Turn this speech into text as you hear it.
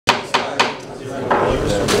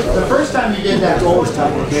The first time you did that, what was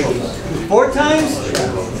time? 4 times?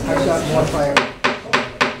 I've got more fire.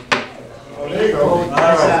 Oh, there you go. All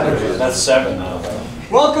right. That's 7 now.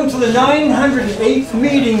 Welcome to the 908th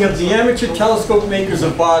meeting of the Amateur Telescope Makers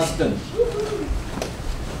of Boston.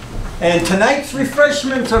 And tonight's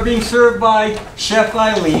refreshments are being served by Chef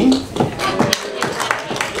Eileen.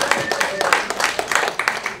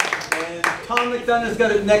 And Tom McDonough's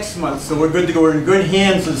got it next month, so we're good to go. We're in good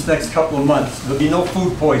hands this next couple of months. There'll be no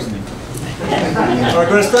food poisoning. We're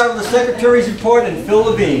going to start with the Secretary's report and Phil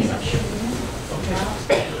Levine.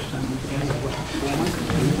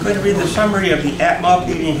 I'm going to read the summary of the ATMoB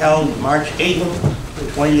meeting held March 8,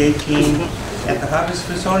 2018 at the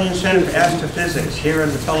Hipparcus Center for Astrophysics here in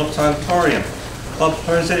the Phillips Auditorium. Club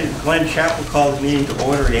President Glenn Chappell called the meeting to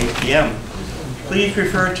order at 8 p.m. Please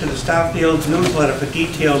refer to the Starfield newsletter for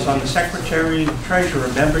details on the Secretary Treasurer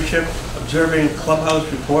membership, observing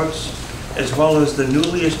clubhouse reports, as well as the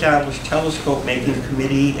newly established Telescope Making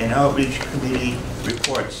Committee and Outreach Committee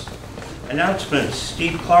reports. Announcements.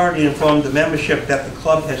 Steve Clardy informed the membership that the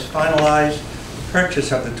club has finalized the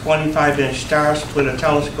purchase of the 25-inch Star Splitter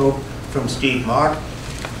telescope from Steve Mark.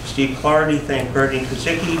 Steve Clardy thanked Bernie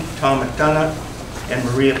Kazicki, Tom McDonough, and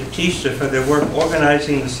Maria Batista for their work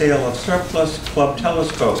organizing the sale of surplus club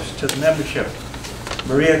telescopes to the membership.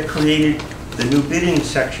 Maria created the new bidding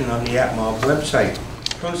section on the ATMoB website.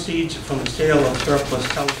 Proceeds from the sale of surplus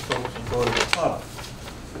telescopes will go to the club.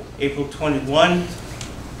 April 21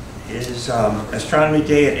 is Astronomy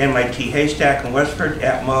Day at MIT Haystack in Westford.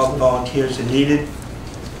 ATMoB volunteers are needed.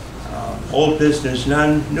 Old business,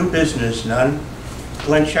 none. New business, none.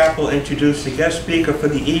 Glenn Chappell introduced the guest speaker for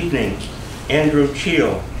the evening, Andrew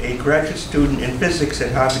Cheel, a graduate student in physics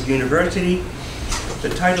at Harvard University.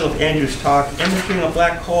 The title of Andrew's talk, Imaging a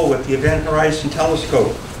Black Hole with the Event Horizon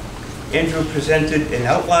Telescope. Andrew presented an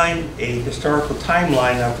outline, a historical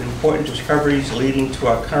timeline of important discoveries leading to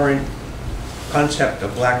our current concept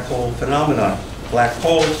of black hole phenomenon. Black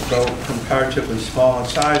holes, though comparatively small in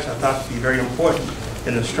size, are thought to be very important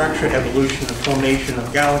in the structure, evolution, and formation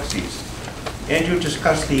of galaxies. Andrew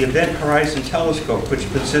discussed the Event Horizon Telescope, which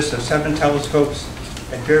consists of 7 telescopes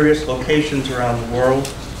at various locations around the world.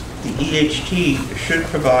 The EHT should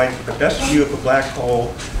provide the best view of a black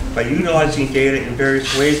hole by utilizing data in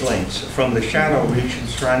various wavelengths from the shadow region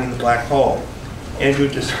surrounding the black hole. Andrew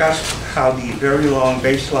discussed how the very long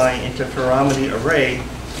baseline interferometry array,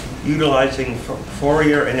 utilizing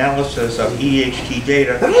Fourier analysis of EHT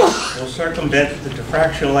data, will circumvent the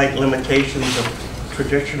diffraction-like limitations of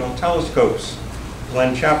traditional telescopes.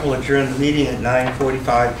 Glenn Chappell adjourned the meeting at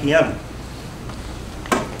 9:45 p.m.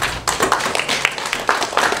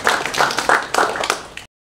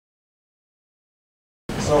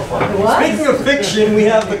 Speaking of fiction, we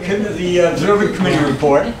have the Observing Committee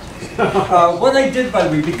report. What I did, by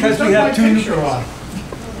the way, because we have 2...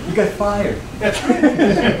 You got fired.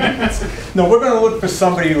 No, we're going to look for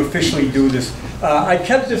somebody to officially do this. I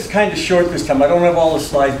kept this kind of short this time. I don't have all the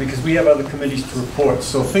slides because we have other committees to report,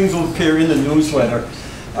 so things will appear in the newsletter.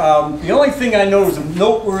 The only thing I know is a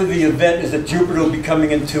noteworthy event is that Jupiter will be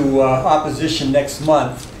coming into opposition next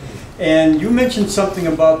month. And you mentioned something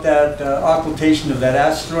about that occultation of that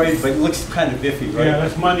asteroid, but it looks kind of iffy, right? Yeah,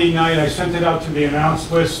 that's Monday night. I sent it out to the announce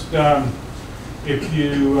list. If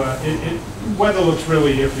you, weather looks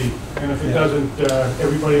really iffy, and if it doesn't,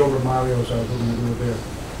 everybody over Mario's house, we're going to do it there.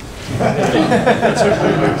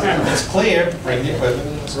 It's clear. Bring the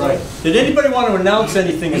equipment. That's right. Did anybody want to announce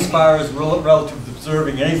anything as far as relative to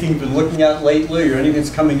observing? Anything you've been looking at lately, or anything that's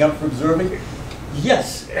coming up for observing?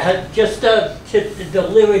 Yes. Just the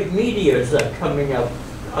Lyrid meteors are coming up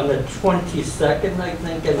on the 22nd, I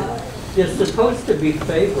think, and they're supposed to be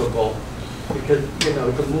favorable because, you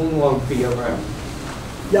know, the moon won't be around.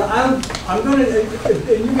 Yeah, I'm going to,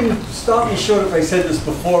 and you can stop me short if I said this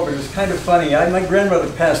before, but it was kind of funny. My grandmother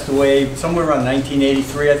passed away somewhere around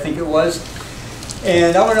 1983, I think it was.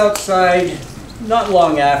 And I went outside not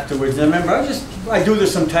long afterwards. And I remember, I do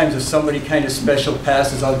this sometimes if somebody kind of special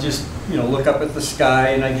passes. I'll just, you know, look up at the sky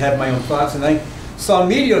and I have my own thoughts. And I saw a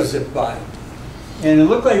meteor zip by. And it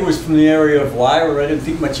looked like it was from the area of Lyra. I didn't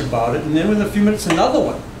think much about it. And then within a few minutes, another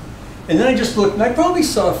one. And then I just looked, and I probably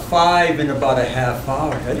saw 5 in about a half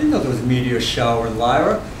hour. I didn't know there was a meteor shower in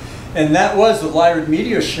Lyra. And that was the Lyra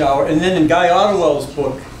meteor shower. And then in Guy Ottewell's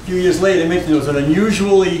book, a few years later, they mentioned there was an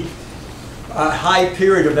unusually high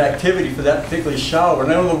period of activity for that particular shower.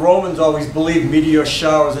 And I know the Romans always believed meteor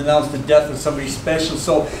showers announced the death of somebody special.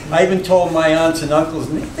 So I even told my aunts and uncles,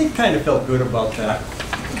 and they kind of felt good about that.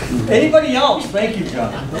 Anybody else? Thank you,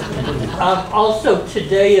 John. Also,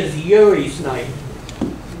 today is Yuri's night.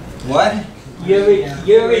 What?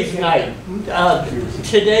 Yuri's night.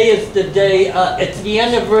 Today is the day, it's the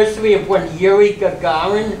anniversary of when Yuri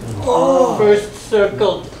Gagarin first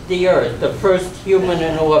circled the Earth, the first human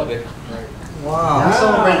in orbit. Wow. I'm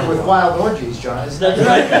celebrating with wild orgies, John. Isn't That's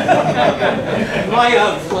that right. My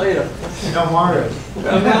house later. No Mario.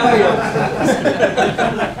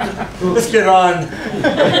 Let's get on.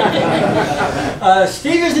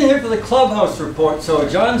 Steve isn't here for the clubhouse report, so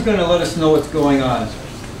John's going to let us know what's going on.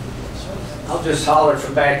 I'll just holler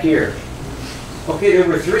from back here. Okay, there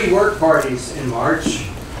were 3 work parties in March,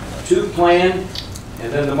 2 planned,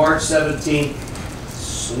 and then the March 17th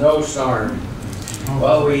snowstorm.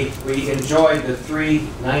 Well, we enjoyed the 3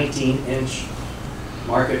 19-inch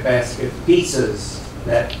market basket pizzas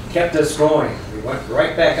that kept us going. We went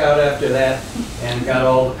right back out after that and got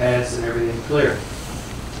all the pads and everything clear.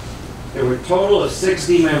 There were a total of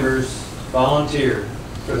 60 members volunteered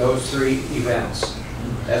for those 3 events.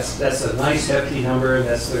 That's a nice hefty number, and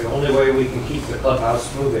that's the only way we can keep the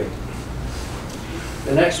clubhouse moving.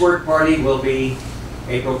 The next work party will be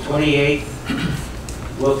April 28th.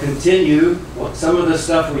 We'll continue some of the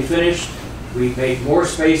stuff we finished. We made more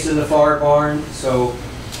space in the far barn, so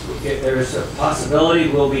there's a possibility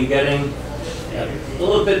we'll be getting a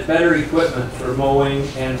little bit better equipment for mowing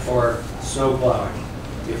and for snow plowing.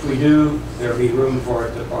 If we do, there'll be room for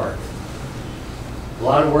it to park. A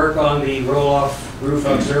lot of work on the roll-off roof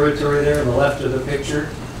observatory there on the left of the picture.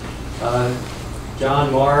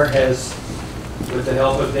 John Marr has, with the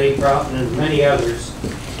help of Dave Broughton and many others,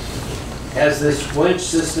 has this winch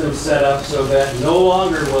system set up so that no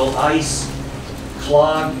longer will ice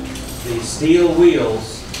clog the steel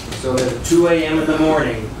wheels, so that at 2 a.m. in the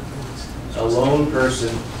morning, a lone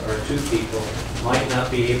person or 2 people might not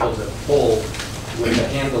be able to pull with the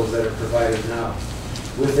handles that are provided now.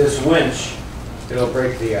 With this winch, it'll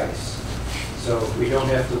break the ice. So we don't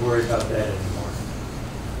have to worry about that anymore.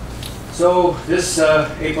 So this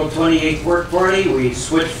April 28th work party, we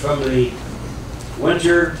switched from the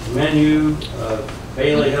winter menu of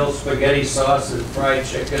Bailey Hill spaghetti sauce and fried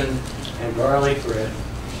chicken and garlic bread.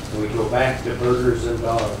 And we go back to burgers and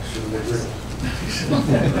dogs from the grill.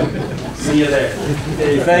 See you there.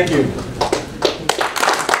 Hey, thank you.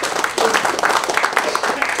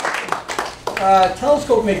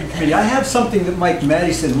 Telescope making committee. I have something that Mike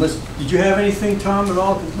Madison listed. Did you have anything, Tom, at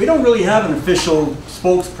all? We don't really have an official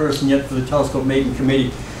spokesperson yet for the telescope making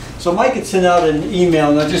committee. So Mike had sent out an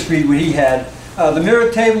email, and I'll just read what he had. The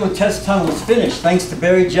mirror table and test tunnel is finished. Thanks to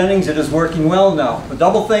Barry Jennings, it is working well now. A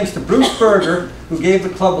double thanks to Bruce Berger, who gave the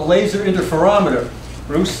club a laser interferometer.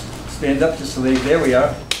 Bruce, stand up just so there we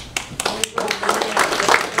are.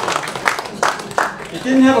 It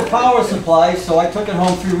didn't have a power supply, so I took it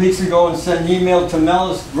home 3 weeks ago and sent an email to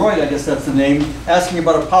Mellis Roy, I guess that's the name, asking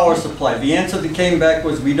about a power supply. The answer that came back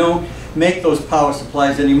was we don't make those power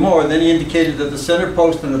supplies anymore. Then he indicated that the center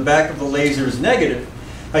post on the back of the laser is negative.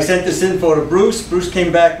 I sent this info to Bruce. Bruce came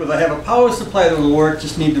back with, I have a power supply that will work,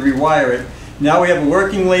 just need to rewire it. Now we have a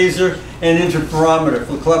working laser and an interferometer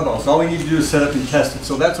for the clubhouse. All we need to do is set up and test it.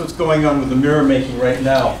 So that's what's going on with the mirror making right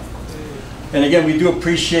now. And again, we do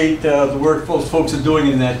appreciate the work those folks are doing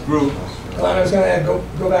in that group. Glenn, I was going to add, go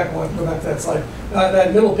back to that slide.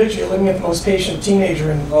 That middle picture, you're looking at the most patient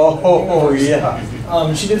teenager in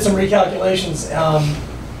yeah. She did some recalculations.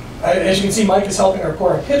 As you can see, Mike is helping her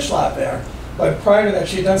pour a pitch lap there. But prior to that,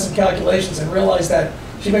 she had done some calculations and realized that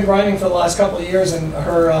she'd been grinding for the last couple of years, and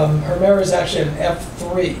her mirror is actually an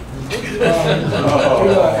F3 due to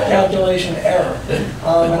a calculation error.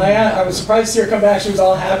 And I was surprised to see her come back. She was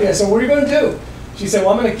all happy. I said, "What are you going to do?" She said,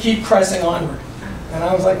 "Well, I'm going to keep pressing onward." And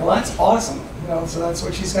I was like, "Well, that's awesome." So that's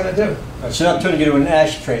what she's going to do. She's not turning it into an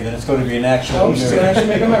ashtray, then it's going to be an actual No, she's going to actually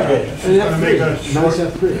make a mirror. She's going to make a nice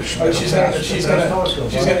F3.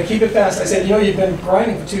 She's going to keep it fast. I said, you've been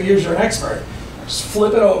grinding for 2 years. You're an expert. Just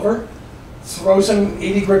flip it over, throw some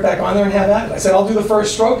 80 grit back on there, and have at it. I said, I'll do the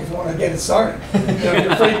first stroke if you want to get it started. If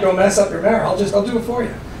you're afraid to go mess up your mirror, I'll do it for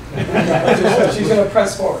you. She's going to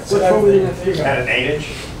press forward. So there you go. At an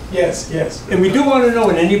 8-inch? Yes, yes. And we do want to know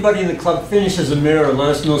when anybody in the club finishes a mirror, let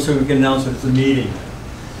us know so we can announce it at the meeting.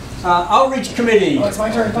 Outreach committee. Oh, it's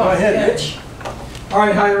my turn. Go ahead, Rich. All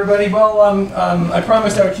right, hi everybody. Well, I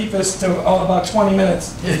promised I would keep this to about 20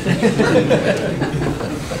 minutes.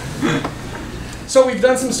 So we've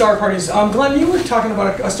done some star parties. Glenn, you were talking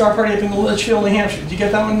about a star party up in Litchfield, New Hampshire. Did you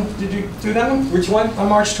get that one? Did you do that one? Which one? On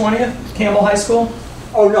March 20th, Campbell High School.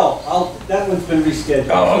 Oh no, that one's been rescheduled.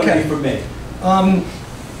 Oh, okay. For me.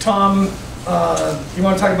 Tom, you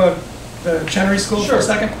want to talk about the Chenery School for a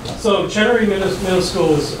second? So Chenery Middle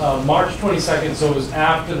School was March 22nd, so it was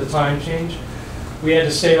after the time change. we had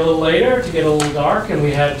to stay a little later to get a little dark, and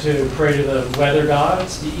we had to pray to the weather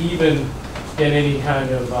gods to even get any kind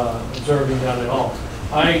of observing done at all.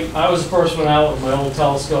 I was the first one out with my old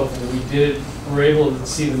telescope, and we were able to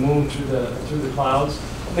see the moon through the clouds.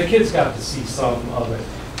 The kids got to see some of it.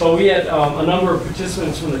 But we had a number of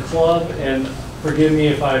participants from the club, and forgive me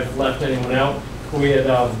if I've left anyone out. We had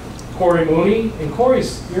Corey Mooney, and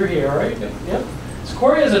Corey's, you're here, right? Yep. So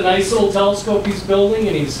Corey has a nice little telescope he's building,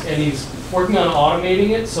 and he's working on automating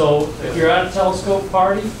it. So if you're at a telescope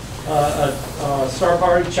party, a star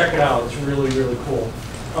party, check it out. It's really, really cool.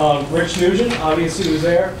 Rich Nugent obviously was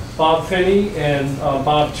there. Bob Finney and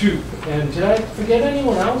Bob Toop. And did I forget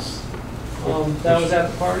anyone else that was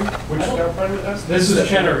at the party? Which star party was that? This is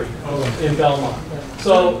Chenery in Belmont.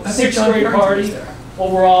 So I think sixth John grade Burns party. was there.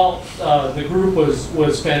 Overall, the group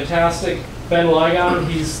was fantastic. Ben Ligon,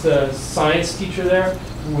 he's the science teacher there,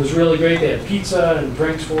 was really great. They had pizza and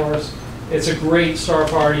drinks for us. It's a great star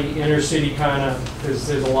party, inner city kind of, because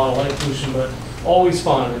there's a lot of light pollution, but always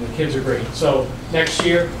fun, and the kids are great. So next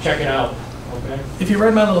year, check it out. Okay. If you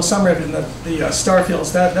read my little summary of it in the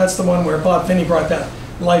Starfields, that's the one where Bob Finney brought that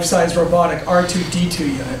life-size robotic R2-D2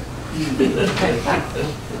 unit.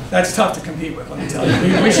 That's tough to compete with, let me tell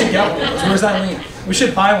you. We should get one of those. Where's Eileen? We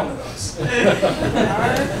should buy one of those.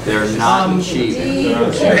 They're not cheap.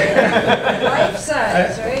 Life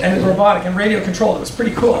size, right? And robotic and radio controlled. It was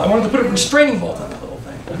pretty cool. I wanted to put a restraining bolt on the little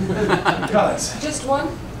thing. Because. Just one?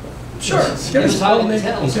 Sure. Get us all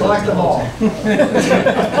maybe. Select them all.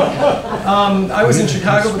 I was in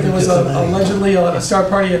Chicago, but there was allegedly a star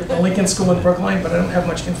party at the Lincoln School in Brookline, but I don't have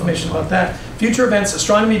much information about that. Future events,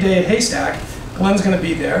 Astronomy Day at Haystack. Glenn's going to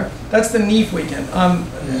be there. That's the NEAF weekend.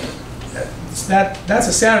 That's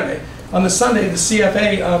a Saturday. On the Sunday, the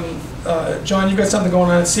CFA, John, you've got something going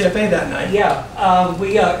on at CFA that night. Yeah,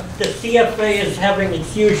 the CFA is having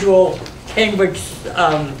its usual Cambridge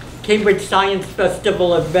Science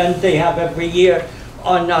Festival event they have every year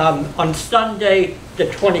on Sunday, the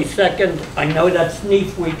 22nd. I know that's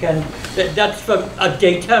NEAF weekend. That's from a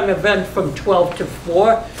daytime event from 12 to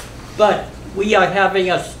 4, but we are having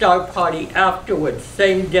a star party afterwards,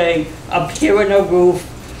 same day, up here on a roof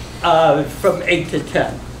from 8 to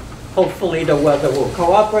 10. Hopefully the weather will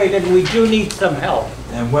cooperate, and we do need some help.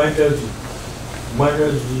 And when does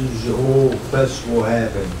the whole festival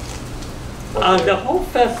happen? The whole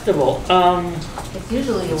festival, It's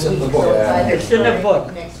usually a It's in week, the so book. it's either It's in the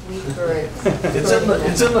book. next week or it's.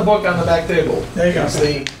 It's in the book on the back table. There you go.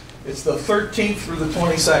 It's the 13th through the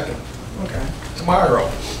 22nd. Okay. Tomorrow.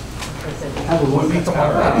 Would be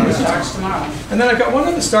tomorrow. Starts tomorrow. And then I've got one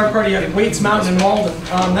other star party at Waits Mountain in Malden.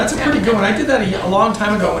 That's a pretty good one. I did that a long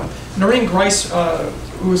time ago when Noreen Grice,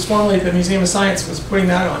 who was formerly at the Museum of Science, was putting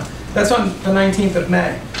that on. That's on the 19th of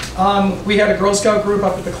May. We had a Girl Scout group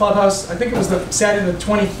up at the clubhouse. I think it was the Saturday the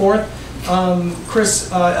 24th. Chris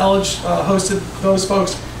Elledge hosted those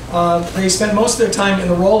folks. They spent most of their time in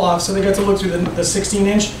the roll-off, so they got to look through the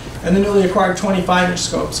 16-inch and the newly acquired 25-inch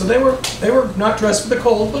scope. So they were not dressed for the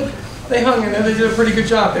cold, but they hung in there. They did a pretty good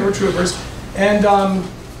job. They were troopers. And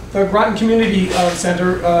the Groton Community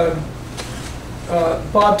Center,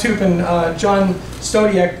 Bob Toop and John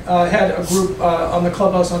Stodiak had a group on the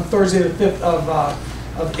clubhouse on Thursday, the 5th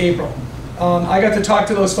of April. I got to talk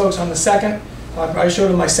to those folks on the 2nd. I showed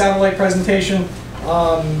them my satellite presentation.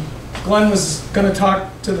 Glenn was going to talk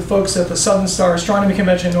to the folks at the Southern Star Astronomy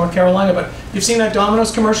Convention in North Carolina, but you've seen that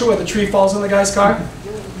Domino's commercial where the tree falls on the guy's car?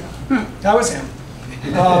 That was him.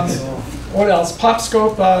 What else?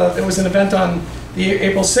 PopScope, there was an event on the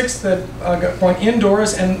April 6th that got going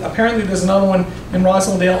indoors, and apparently there's another one in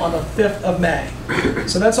Roslindale on the 5th of May.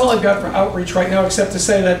 So that's all I've got for outreach right now, except to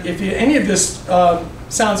say that if any of this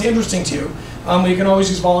sounds interesting to you, you can always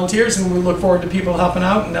use volunteers, and we look forward to people helping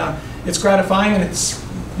out, and it's gratifying, and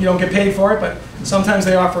you don't get paid for it, but sometimes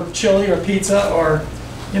they offer chili or pizza or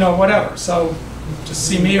whatever. So just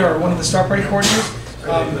see me or one of the Star Party coordinators.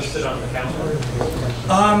 Are they listed on the calendar?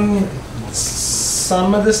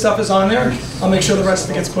 Some of this stuff is on there. I'll make sure the rest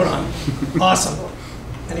of it gets put on. Awesome.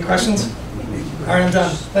 Any questions? All right, I'm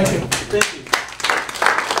done. Thank you. Thank you.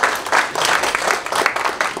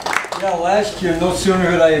 Yeah, last year, no sooner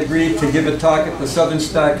had I agreed to give a talk at the Southern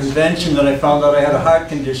Star Convention than I found out I had a heart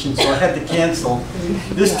condition, so I had to cancel.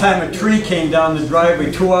 This time a tree came down the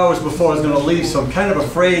driveway 2 hours before I was going to leave, so I'm kind of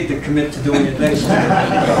afraid to commit to doing it next year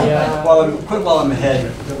while I'm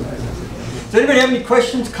ahead. Does anybody have any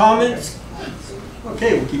questions, comments?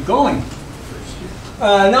 Okay, we'll keep going.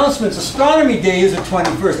 Announcements. Astronomy Day is the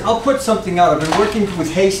 21st. I'll put something out. I've been working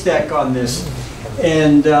with Haystack on this,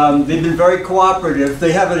 and they've been very cooperative.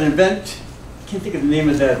 They have an event. I can't think of the name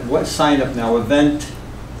of that. What sign up now? Event.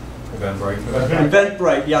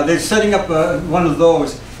 Eventbrite, yeah, they're setting up one of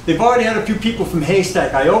those. They've already had a few people from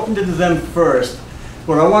Haystack. I opened it to them first.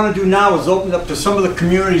 What I want to do now is open up to some of the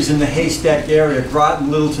communities in the Haystack area, Groton,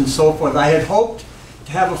 Littleton, so forth. I had hoped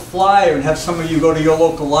to have a flyer and have some of you go to your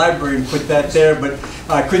local library and put that there, but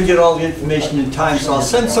I couldn't get all the information in time, so I'll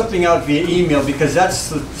send something out via email because that's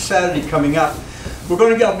the Saturday coming up.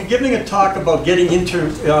 I'll be giving a talk about getting into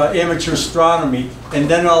amateur astronomy, and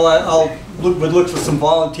then would look for some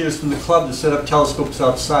volunteers from the club to set up telescopes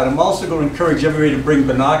outside. I'm also going to encourage everybody to bring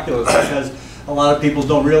binoculars because a lot of people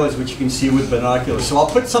don't realize what you can see with binoculars. So I'll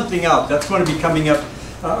put something out. That's going to be coming up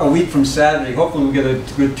a week from Saturday. Hopefully we'll get a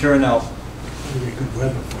good turnout.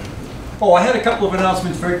 Oh, I had a couple of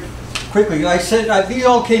announcements very quickly. I said these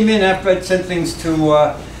all came in after I'd sent things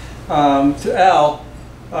to Al.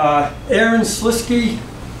 Aaron Slisky,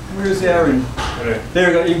 where's Aaron? There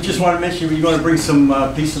you go. You just want to mention you're going to bring some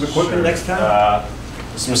piece of equipment next time?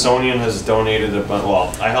 The Smithsonian has donated a bunch.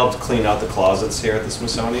 Well, I helped clean out the closets here at the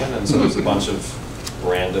Smithsonian, and so there's a bunch of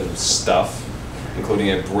random stuff, including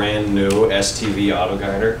a brand new STV auto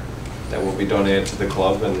guider that will be donated to the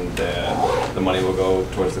club, and the money will go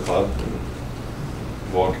towards the club. And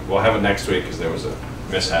we'll have it next week because there was a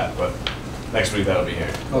mishap, but next week that'll be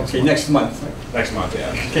here. Okay, next month. Next month, yeah.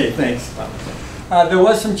 Okay, thanks. There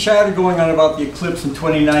was some chatter going on about the eclipse in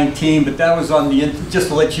 2019, but that was on the, just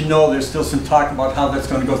to let you know, there's still some talk about how that's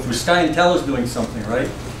going to go through. Sky and Tel is doing something, right?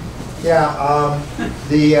 Yeah,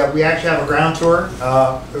 we actually have a ground tour,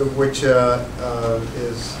 which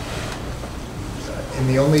is in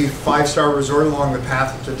the only 5-star resort along the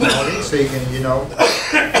path of totality, so you can,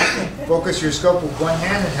 focus your scope with one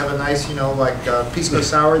hand and have a nice, like pisco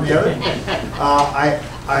sour in the other.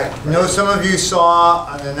 I know some of you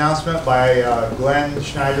saw an announcement by Glenn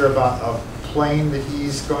Schneider about a plane that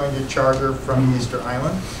he's going to charter from Easter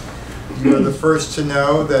Island. You are the first to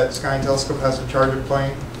know that Sky and Telescope has a chartered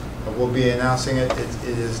plane. We'll be announcing it.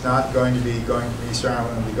 It is not going to be going from Easter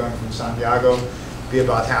Island. It'll be going from Santiago. It'll be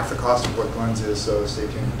about half the cost of what Glenn's is, so stay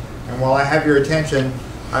tuned. And while I have your attention,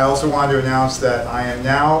 I also want to announce that I am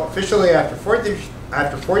now officially, after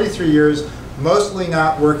 43 years, mostly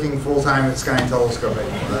not working full-time at Sky and Telescope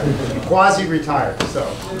anymore. I'm quasi-retired, so.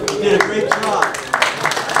 You did a great job.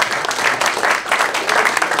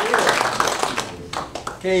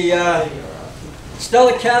 Okay,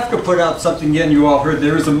 Stella Kafka put out something again, you all heard.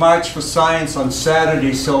 There is a March for Science on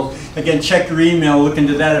Saturday, so again, check your email, look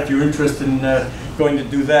into that if you're interested in going to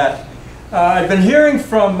do that. I've been hearing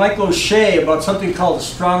from Michael O'Shea about something called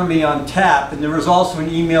Astronomy on Tap, and there was also an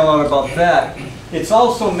email out about that. It's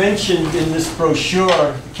also mentioned in this brochure,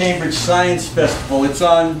 the Cambridge Science Festival. It's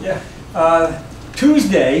on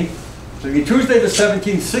Tuesday, so it'll be Tuesday the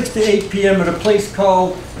 17th, 6 to 8 p.m. at a place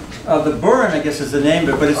called The Burn, I guess is the name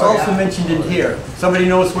of it, but it's also mentioned in here. Somebody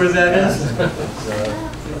knows where that is?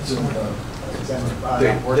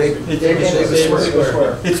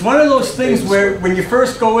 It's one of those things where when you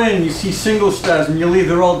first go in, you see single stars, and you leave,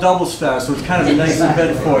 they're all double stars, so it's kind of a nice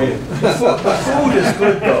event for you. Food is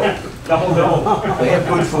good though. They have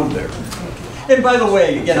good food there. And by the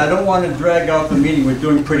way, again, I don't want to drag out the meeting, we're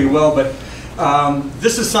doing pretty well, but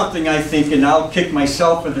this is something I think, and I'll kick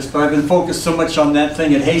myself for this, but I've been focused so much on that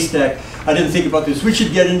thing at Haystack, I didn't think about this. We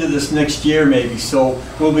should get into this next year maybe, so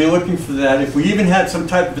we'll be looking for that. If we even had some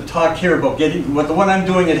type of a talk here about getting, the one I'm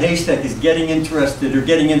doing at Haystack is getting interested or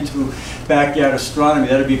getting into backyard astronomy,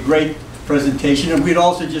 that'd be a great presentation. And we'd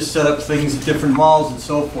also just set up things at different malls and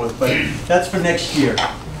so forth, but that's for next year.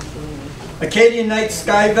 Acadian Night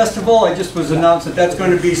Sky Festival, I just was announced that that's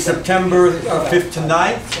going to be September 5th to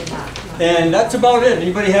 9th. And that's about it.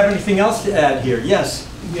 Anybody have anything else to add here? Yes?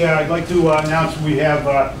 Yeah, I'd like to announce we have,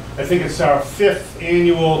 I think it's our 5th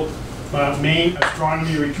annual Maine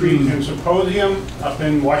Astronomy Retreat and Symposium up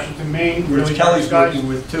in Washington, Maine. Which Kelly's working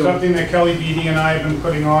with too. Something that Kelly Beatty and I have been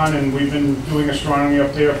putting on, and we've been doing astronomy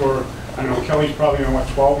up there for, I don't know, Kelly's probably on what,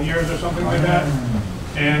 12 years or something like that.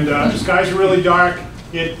 And the skies are really dark.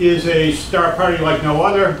 It is a star party like no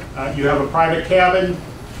other. You have a private cabin,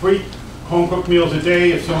 free home-cooked meals a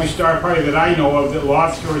day. It's the only star party that I know of that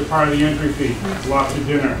lobster is part of the entry fee, lobster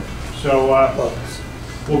dinner. So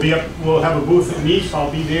we'll have a booth at Nice.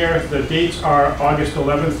 I'll be there. The dates are August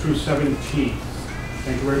 11th through 17th.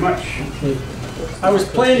 Thank you very much. I was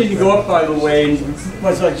planning to go up, by the way, and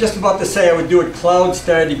was just about to say I would do it. Clouds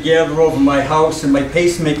started to gather over my house, and my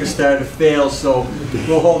pacemaker started to fail, so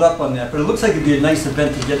we'll hold up on that. But it looks like it'd be a nice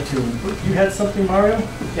event to get to. You had something, Mario?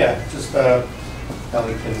 Yeah, just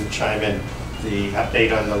Ellie can chime in. The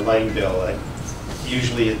update on the light bill.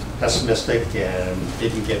 Usually it's pessimistic and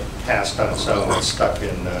didn't get passed on, so it's stuck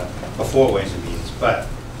in before Ways and Means. But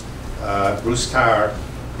Bruce Carr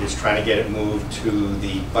is trying to get it moved to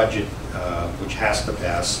the budget, which has to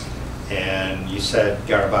pass. And you said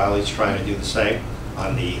Garibaldi's trying to do the same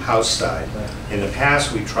on the House side. In the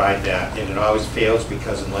past, we tried that, and it always fails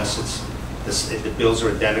because unless if the bills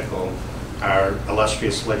are identical, our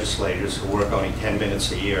illustrious legislators who work only 10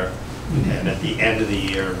 minutes a year, and at the end of the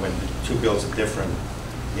year, when the two bills are different,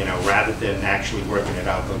 you know, rather than actually working it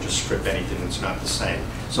out, they'll just strip anything that's not the same.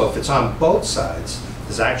 So if it's on both sides,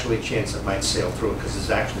 there's actually a chance it might sail through because there's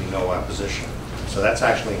actually no opposition. So that's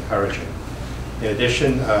actually encouraging. In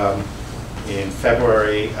addition, in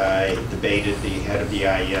February, I debated the head of the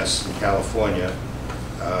IES in California,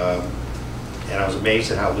 and I was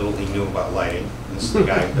amazed at how little he knew about lighting. And this is the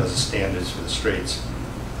guy who does the standards for the streets.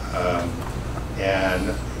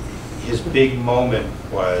 And his big moment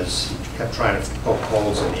was, he kept trying to poke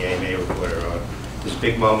holes in the AMA report. His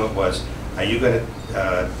big moment was, are you going to,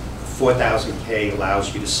 4,000K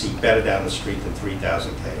allows you to see better down the street than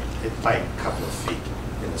 3,000K, by a couple of feet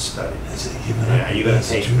in the study. And are you going to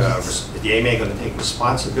take, the AMA going to take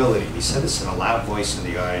responsibility, he said this in a loud voice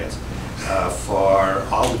in the audience, for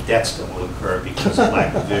all the deaths that will occur because of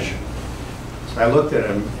lack of vision. So I looked at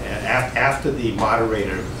him, and after the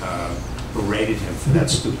moderator berated him for that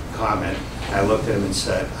stupid comment, I looked at him and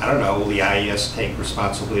said, I don't know, will the IES take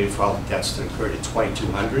responsibility for all the deaths that occurred at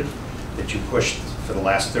 2,200 that you pushed for the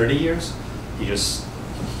last 30 years? He just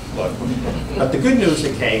looked. But the good news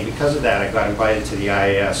that came, because of that, I got invited to the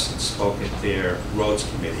IES and spoke at their roads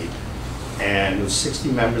committee. And there was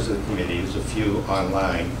 60 members of the committee, there was a few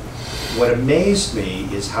online. What amazed me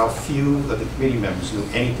is how few of the committee members knew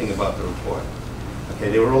anything about the report. Okay,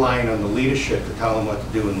 they were relying on the leadership to tell them what to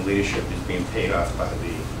do, and the leadership is being paid off by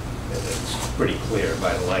it's pretty clear,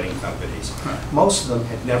 by the lighting companies. Most of them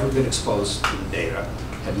had never been exposed to the data,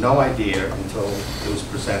 had no idea until it was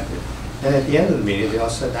presented. And at the end of the meeting, they all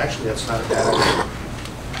said, actually, that's not a bad idea.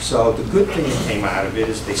 So the good thing that came out of it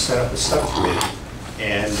is they set up a subcommittee,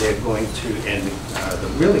 and they're going to, and the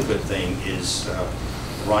really good thing is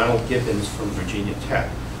Ronald Gibbons from Virginia Tech,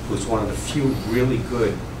 who's one of the few really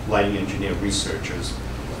good lighting engineer researchers.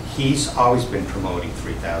 He's always been promoting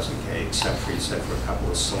 3,000K, except for, he said, for a couple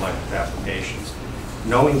of select applications.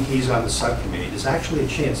 Knowing he's on the subcommittee, there's actually a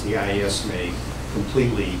chance the IES may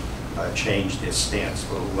completely change their stance,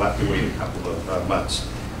 but we'll have to wait a couple of months.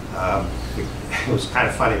 It was kind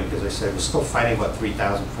of funny because I said, we're still fighting about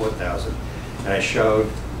 3,000, 4,000, and I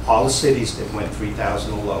showed all the cities that went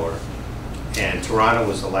 3,000 or lower, and Toronto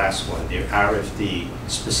was the last one. Their RFD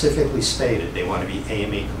specifically stated they want to be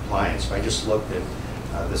AMA compliant. So I just looked at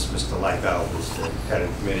this Mr. Leibel, who's the head of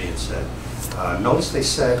the committee, and said, notice they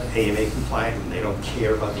said AMA compliant and they don't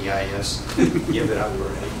care about the IS. Give it up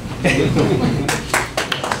already.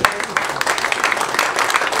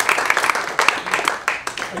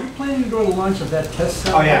 Are you planning to go to the launch of that test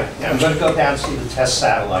satellite? Oh yeah, I'm going to go down and see the test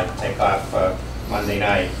satellite take off Monday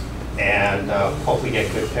night and hopefully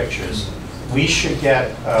get good pictures. We should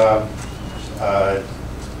get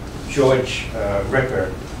George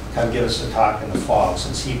Ricker come give us a talk in the fall,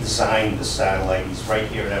 since he designed the satellite. He's right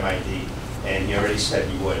here at MIT, and he already said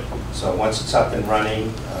he would. So once it's up and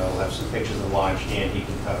running, we'll have some pictures of the launch, and he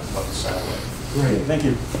can talk about the satellite. Great, thank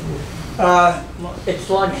you. It's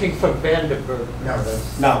launching from Vandenberg.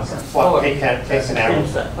 No, well, take an arrow.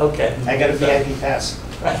 Okay. I got a VIP pass.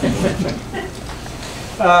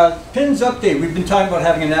 Pins update. We've been talking about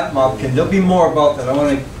having an ATMoB pin. There'll be more about that. I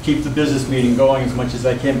want to keep the business meeting going as much as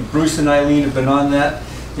I can. Bruce and Eileen have been on that,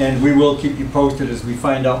 and we will keep you posted as we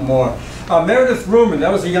find out more. Meredith Ruman,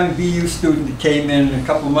 that was a young BU student that came in a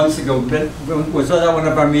couple of months ago, was at one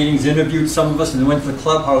of our meetings, interviewed some of us, and went to the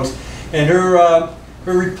clubhouse. And her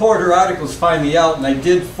report, her article is finally out, and I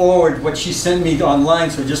did forward what she sent me online,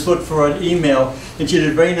 so just look for an email. And she did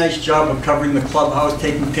a very nice job of covering the clubhouse,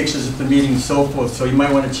 taking pictures at the meeting and so forth, so you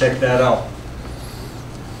might want to check that out.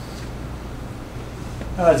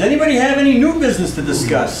 Does anybody have any new business to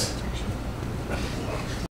discuss?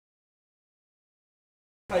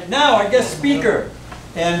 Right now, our guest speaker.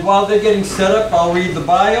 And while they're getting set up, I'll read the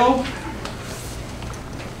bio.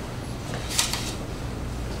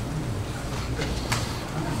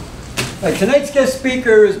 Tonight's guest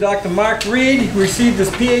speaker is Dr. Mark Reid, who received his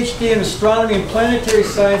PhD in astronomy and planetary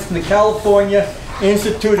science from the California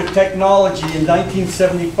Institute of Technology in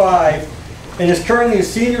 1975, and is currently a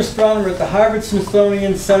senior astronomer at the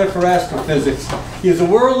Harvard-Smithsonian Center for Astrophysics. He is a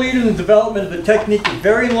world leader in the development of the technique of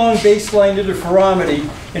very long baseline interferometry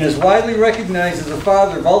and is widely recognized as the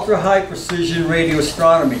father of ultra-high precision radio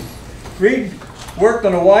astronomy. Reid worked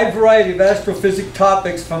on a wide variety of astrophysics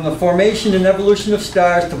topics, from the formation and evolution of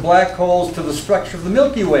stars to black holes to the structure of the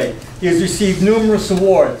Milky Way. He has received numerous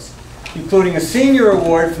awards. including a senior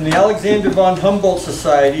award from the Alexander von Humboldt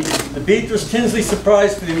Society, the Beatrice Tinsley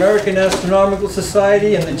Prize for the American Astronomical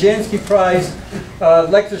Society, and the Jansky Prize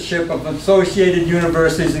lectureship of Associated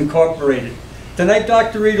Universities Incorporated. Tonight,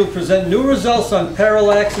 Dr. Reid will present new results on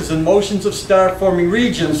parallaxes and motions of star-forming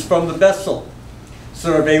regions from the BeSSeL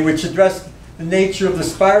Survey, which address the nature of the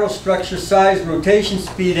spiral structure, size, rotation,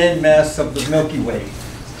 speed, and mass of the Milky Way.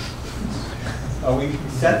 Are we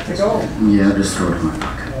set to go? Yeah, just throw it in my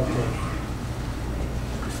pocket. Okay.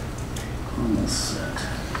 Almost set.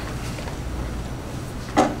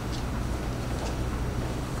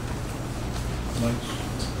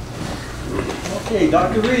 Okay,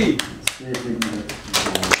 Dr. Reid. See if we can get it.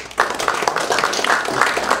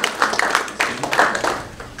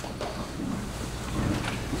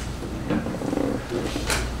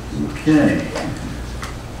 Okay.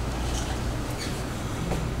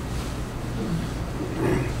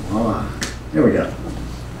 Voila. There we go.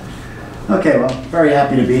 Okay, well, very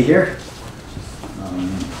happy to be here.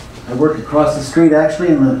 I work across the street, actually,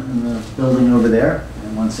 in the building over there,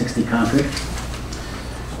 at 160 Concord.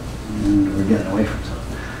 And we're getting away from stuff.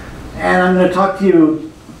 And I'm going to talk to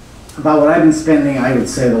you about what I've been spending, I would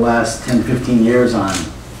say, the last 10, 15 years on,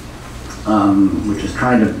 which is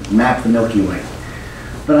trying to map the Milky Way.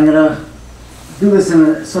 But I'm going to do this in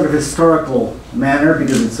a sort of historical manner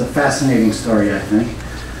because it's a fascinating story, I think,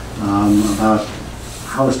 about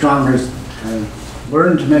how astronomers have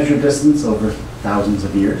learned to measure distance over thousands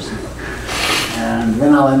of years. And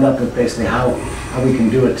then I'll end up with basically how we can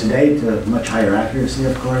do it today to much higher accuracy,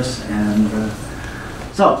 of course. And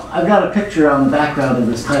so I've got a picture on the background of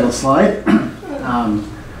this title slide.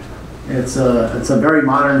 It's a very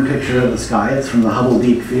modern picture of the sky. It's from the Hubble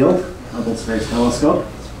Deep Field, Hubble Space Telescope.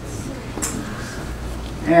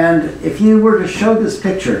 And if you were to show this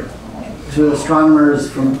picture to astronomers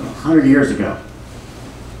from 100 years ago,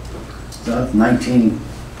 so that's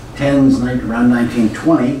 1910s, around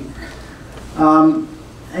 1920,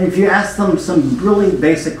 and if you ask them some really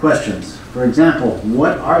basic questions, for example,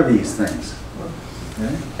 what are these things?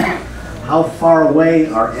 Okay. How far away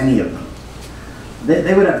are any of them?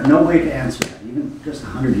 They would have no way to answer that, even just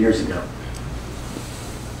 100 years ago.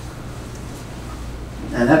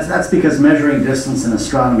 And that's because measuring distance in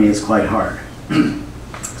astronomy is quite hard.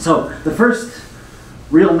 So the first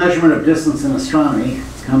real measurement of distance in astronomy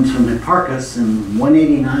comes from Hipparcus in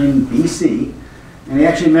 189 BC, and he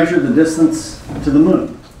actually measured the distance to the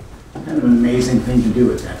moon. Kind of an amazing thing to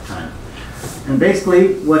do at that time. And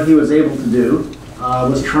basically what he was able to do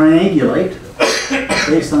was triangulate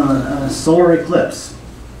based on a solar eclipse.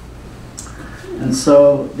 And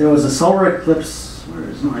so there was a solar eclipse, where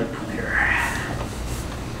is my pointer?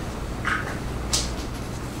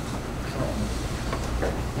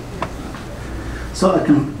 So a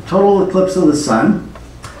total eclipse of the sun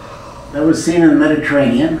that was seen in the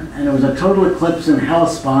Mediterranean, and it was a total eclipse in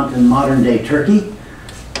Hellespont in modern-day Turkey,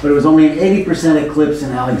 but it was only an 80% eclipse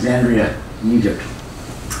in Alexandria in Egypt.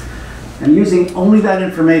 And using only that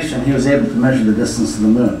information, he was able to measure the distance to the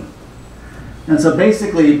moon. And so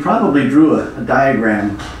basically, he probably drew a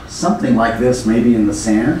diagram, something like this, maybe in the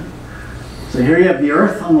sand. So here you have the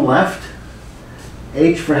Earth on the left,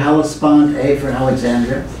 H for Hellespont, A for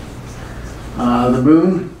Alexandria. The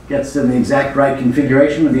moon gets in the exact right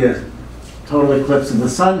configuration with the total eclipse of the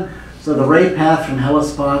sun. So the ray path from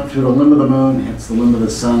Hellespont through the limb of the moon hits the limb of the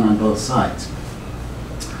sun on both sides.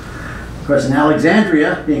 Of course, in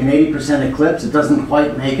Alexandria, being an 80% eclipse, it doesn't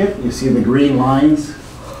quite make it. You see the green lines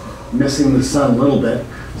missing the sun a little bit.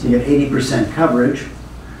 So you get 80% coverage.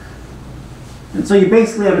 And so you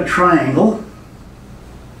basically have a triangle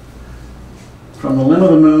from the limb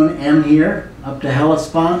of the moon, M here, up to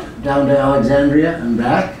Hellespont, down to Alexandria and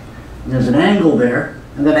back. And there's an angle there,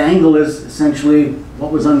 and that angle is essentially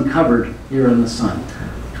what was uncovered here in the sun.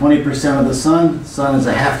 20% of the sun is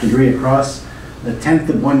a ½ degree across, a 1/10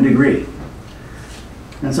 of 1 degree.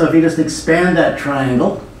 And so if you just expand that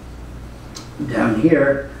triangle down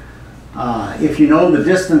here, if you know the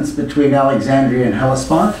distance between Alexandria and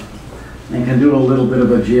Hellespont, and can do a little bit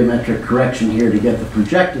of a geometric correction here to get the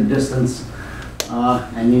projected distance,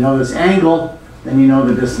 and you know this angle, then you know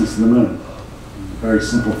the distance to the moon. Very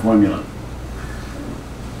simple formula.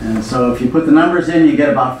 And so if you put the numbers in, you get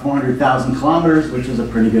about 400,000 kilometers, which is a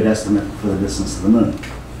pretty good estimate for the distance to the moon.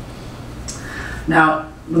 Now,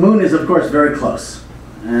 the moon is, of course, very close.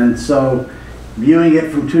 And so viewing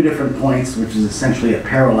it from two different points, which is essentially a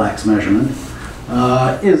parallax measurement,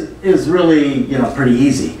 is really, pretty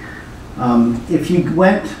easy. If you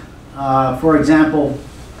went, for example,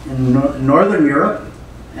 in Northern Europe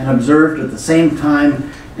and observed at the same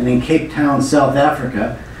time and in Cape Town, South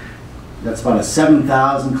Africa, That's about a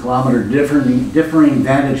 7,000 kilometer differing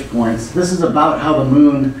vantage points. This is about how the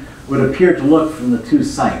moon would appear to look from the two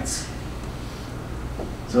sites.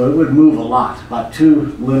 So it would move a lot, about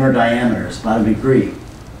 2 lunar diameters, about a degree.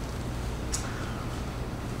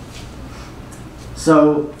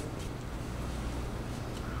 So,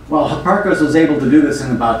 while Hipparcus was able to do this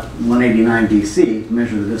in about 189 BC,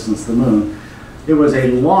 measure the distance to the moon, it was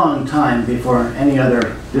a long time before any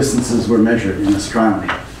other distances were measured in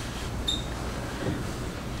astronomy.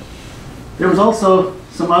 There was also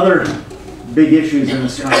some other big issues in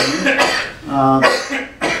astronomy.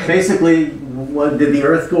 Basically, did the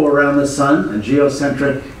Earth go around the Sun? Did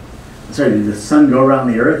the Sun go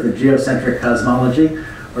around the Earth, a geocentric cosmology?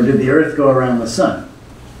 Or did the Earth go around the Sun?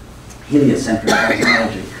 Heliocentric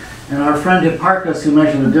cosmology. And our friend Hipparcus, who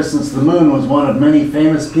measured the distance to the moon, was one of many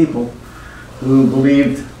famous people who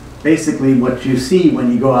believed basically what you see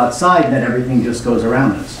when you go outside, that everything just goes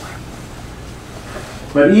around us.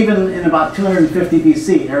 But even in about 250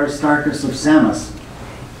 BC, Aristarchus of Samos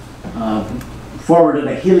forwarded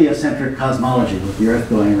a heliocentric cosmology with the Earth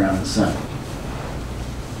going around the Sun.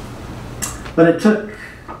 But it took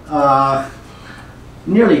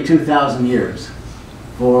nearly 2,000 years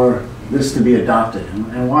for this to be adopted.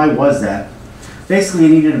 And why was that? Basically,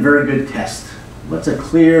 you needed a very good test. What's a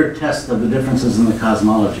clear test of the differences in the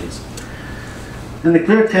cosmologies? And the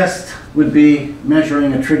clear test would be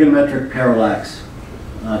measuring a trigonometric parallax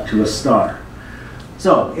to a star.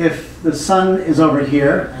 So if the Sun is over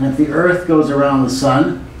here, and if the Earth goes around the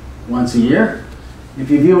Sun once a year, if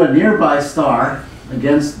you view a nearby star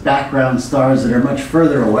against background stars that are much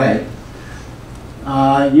further away,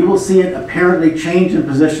 you will see it apparently change in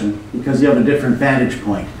position because you have a different vantage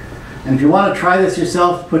point. And if you want to try this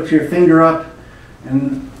yourself, put your finger up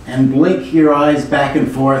and blink your eyes back and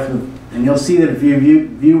forth, and you'll see that if you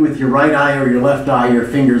view with your right eye or your left eye, your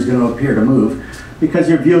finger is going to appear to move because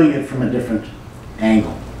you're viewing it from a different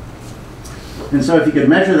angle. And so if you could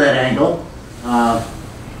measure that angle,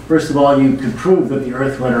 first of all, you could prove that the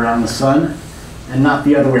Earth went around the Sun and not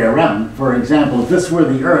the other way around. For example, if this were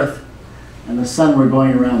the Earth and the Sun were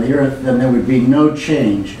going around the Earth, then there would be no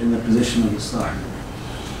change in the position of the star.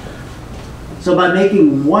 So by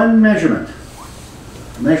making one measurement,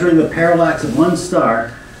 measuring the parallax of one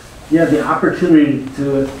star, you have the opportunity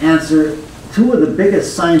to answer two of the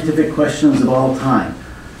biggest scientific questions of all time.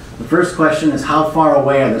 The first question is, how far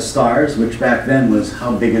away are the stars, which back then was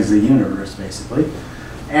how big is the universe, basically.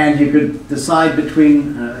 And you could decide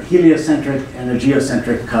between a heliocentric and a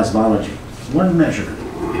geocentric cosmology. One measurement.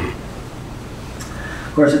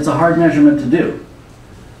 Of course, it's a hard measurement to do.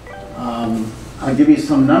 I'll give you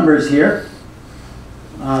some numbers here.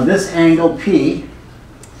 This angle P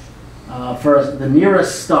for the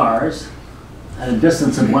nearest stars at a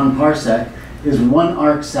distance of 1 parsec is 1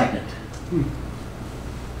 arcsecond.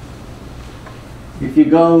 If you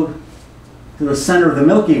go to the center of the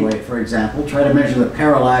Milky Way, for example, try to measure the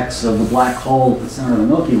parallax of the black hole at the center of the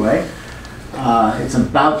Milky Way, it's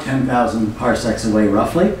about 10,000 parsecs away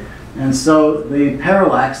roughly. And so the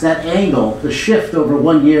parallax, that angle, the shift over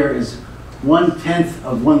 1 year is 1/10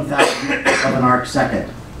 of 1,000th of an arcsecond,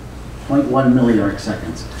 0.1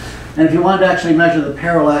 milliarcseconds. And if you wanted to actually measure the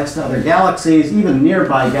parallax to other galaxies, even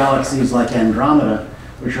nearby galaxies like Andromeda,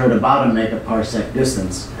 which are at about a megaparsec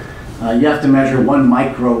distance, you have to measure 1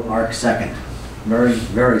 micro-arcsecond. Very,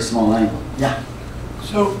 very small angle. Yeah?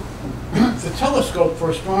 So the telescope for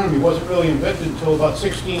astronomy wasn't really invented until about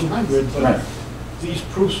 1600, but right. These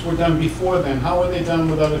proofs were done before then. How were they done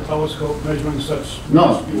without a telescope measuring such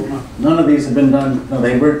minuscule amount? None of these have been done. No,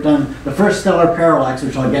 they weren't done. The first stellar parallax,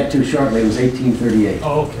 which I'll get to shortly, was 1838.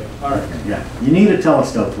 Oh, okay. All right. Okay, yeah. You need a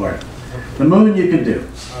telescope for it. Okay. The moon you could do.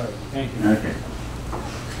 All right. Thank you. Okay.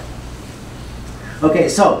 Okay,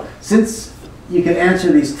 so since you can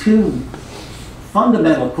answer these two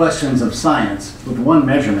fundamental questions of science with one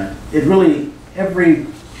measurement, it really, every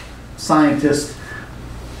scientist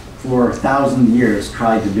for 1,000 years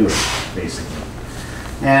tried to do it, basically.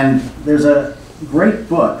 And there's a great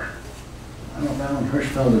book. I don't know if Alan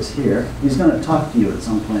Hirschfeld is here. He's going to talk to you at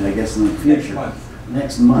some point, I guess, in the future.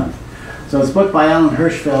 Next month. So it's a book by Alan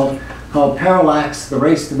Hirschfeld called Parallax, The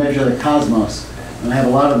Race to Measure the Cosmos. And I have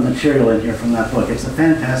a lot of material in here from that book. It's a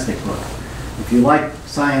fantastic book. If you like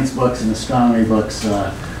science books and astronomy books,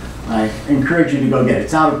 I encourage you to go get it.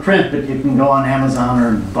 It's out of print, but you can go on Amazon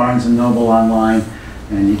or Barnes & Noble online,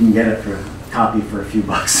 and you can get it for a copy for a few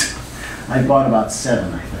bucks. I bought about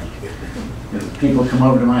 7, I think. People come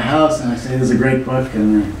over to my house, and I say, this is a great book,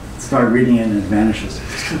 and they start reading it, and it vanishes.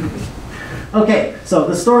 Okay, so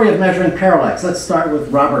the story of measuring parallax. Let's start with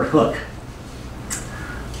Robert Hooke.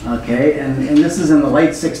 Okay, and this is in the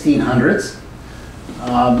late 1600s.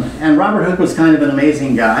 And Robert Hooke was kind of an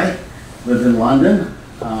amazing guy, lived in London.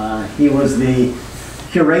 He was the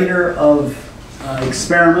curator of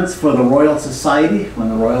experiments for the Royal Society when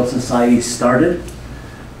the Royal Society started.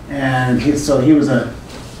 And so he was a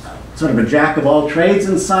sort of a jack of all trades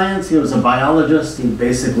in science. He was a biologist. He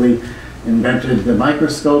basically invented the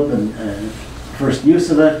microscope and first use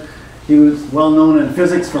of it. He was well known in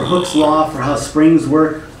physics for Hooke's law, for how springs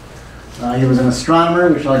work. He was an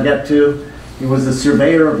astronomer, which I'll get to. He was the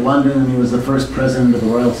surveyor of London, and he was the first president of the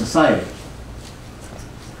Royal Society.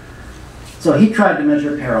 So he tried to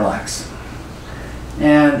measure parallax.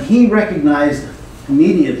 And he recognized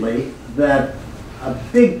immediately that a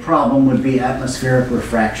big problem would be atmospheric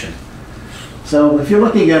refraction. So if you're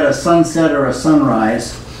looking at a sunset or a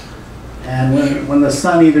sunrise, and when the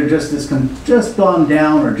sun either just gone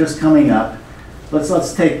down or just coming up,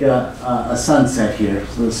 let's take a sunset here.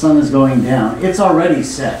 So the sun is going down. It's already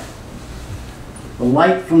set. The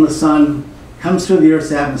light from the sun comes through the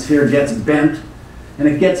Earth's atmosphere, gets bent, and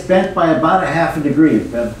it gets bent by about 1/2 degree,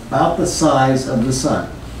 about the size of the sun.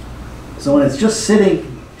 So when it's just sitting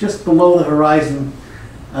just below the horizon,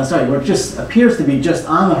 where it just appears to be just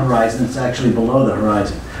on the horizon, it's actually below the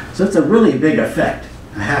horizon. So it's a really big effect,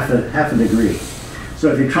 half a degree. So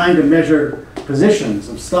if you're trying to measure positions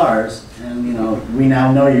of stars, and we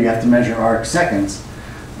now know you have to measure arcseconds,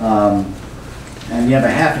 and you have a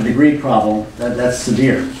 1/2 degree problem, that's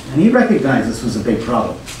severe. And he recognized this was a big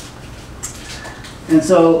problem. And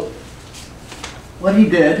so what he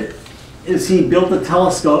did is he built a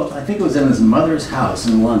telescope, I think it was in his mother's house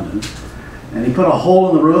in London, and he put a hole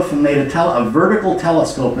in the roof and made a vertical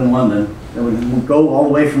telescope in London that would go all the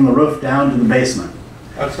way from the roof down to the basement.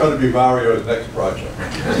 That's going to be Mario's next project.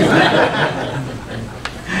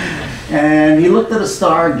 And he looked at a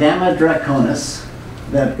star, Gamma Draconis,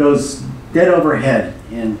 that goes dead overhead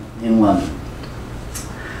in London.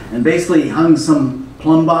 And basically he hung some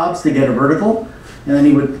plumb bobs to get a vertical, and then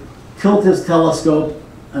he would tilt his telescope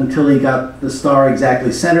until he got the star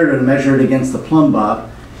exactly centered and measure it against the plumb bob.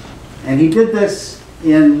 And he did this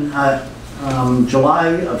in July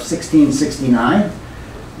of 1669,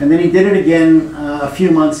 and then he did it again a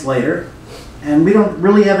few months later. And we don't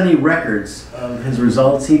really have any records of his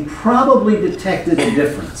results. He probably detected a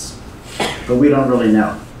difference, but we don't really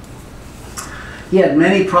know. He had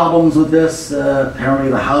many problems with this. Apparently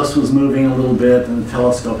the house was moving a little bit and the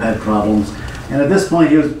telescope had problems. And at this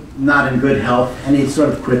point he was not in good health, and he sort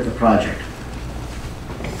of quit the project.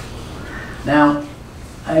 Now,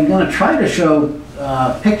 I'm going to try to show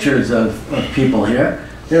pictures of people here.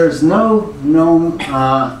 There's no known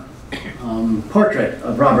portrait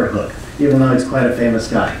of Robert Hooke, even though he's quite a famous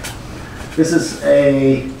guy. This is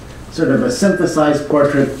a sort of a synthesized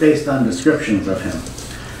portrait based on descriptions of him.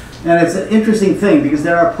 And it's an interesting thing because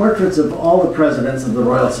there are portraits of all the presidents of the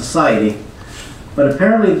Royal Society, but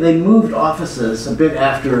apparently they moved offices a bit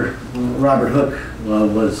after Robert Hooke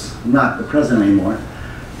was not the president anymore.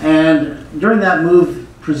 And during that move,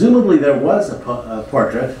 presumably there was a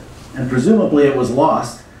portrait, and presumably it was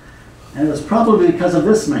lost, and it was probably because of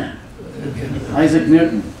this man, Isaac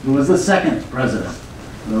Newton, who was the second president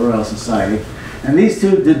of the Royal Society. And these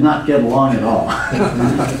two did not get along at all.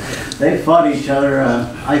 They fought each other.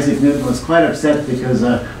 Isaac Newton was quite upset because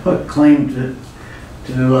Hooke claimed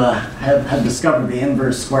to have discovered the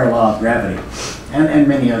inverse square law of gravity, and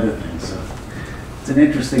many other things. So it's an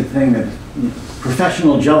interesting thing that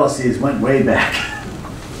professional jealousies went way back.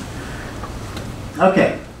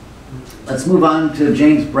 Okay, let's move on to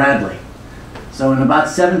James Bradley. So in about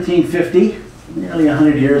 1750, nearly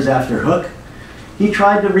 100 years after Hooke, he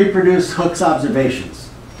tried to reproduce Hooke's observations,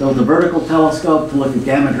 built a vertical telescope to look at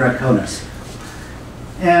Gamma Draconis.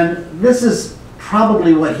 And this is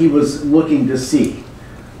probably what he was looking to see.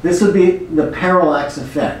 This would be the parallax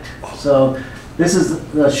effect. So this is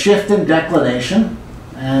the shift in declination,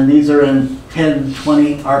 and these are in 10,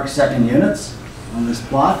 20 arcsecond units on this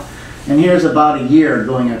plot. And here's about a year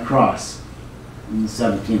going across in the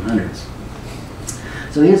 1700s.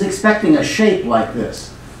 So he was expecting a shape like this.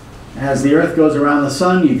 As the Earth goes around the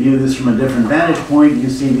sun, you view this from a different vantage point. You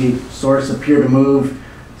see the source appear to move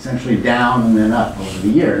essentially down and then up over the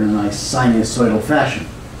year in a nice sinusoidal fashion.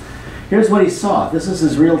 Here's what he saw. This is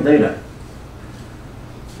his real data.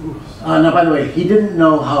 Now, by the way, he didn't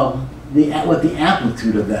know what the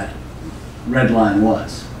amplitude of that red line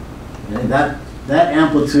was. Okay? That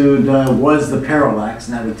amplitude was the parallax,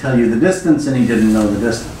 and that would tell you the distance, and he didn't know the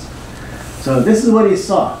distance. So this is what he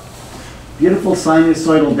saw. Beautiful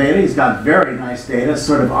sinusoidal data. He's got very nice data,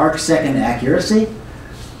 sort of arcsecond accuracy.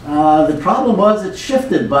 The problem was it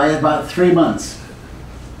shifted by about 3 months.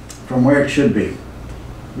 from where it should be.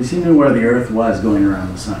 Because he knew where the Earth was going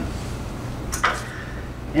around the sun.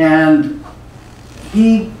 And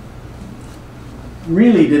he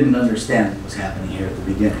really didn't understand what was happening here at the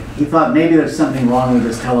beginning. He thought maybe there's something wrong with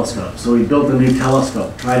this telescope. So he built a new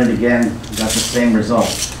telescope, tried it again, got the same result.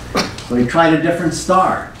 So he tried a different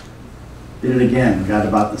star, did it again, got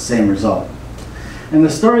about the same result. And the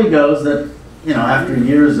story goes that, you know, after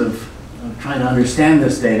years of trying to understand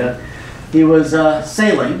this data, he was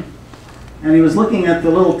sailing, and he was looking at the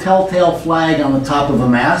little telltale flag on the top of a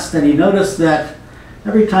mast, and he noticed that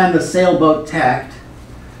every time the sailboat tacked,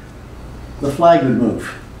 the flag would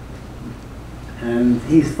move. And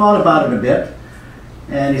he thought about it a bit,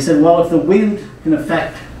 and he said, well, if the wind can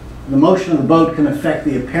affect, the motion of the boat can affect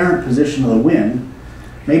the apparent position of the wind,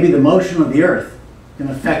 maybe the motion of the Earth can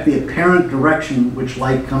affect the apparent direction which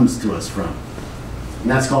light comes to us from. And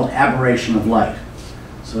that's called aberration of light.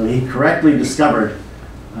 So he correctly discovered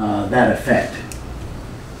that effect.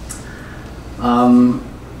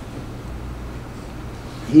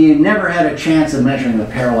 He never had a chance of measuring the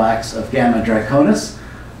parallax of Gamma Draconis.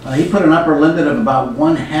 He put an upper limit of about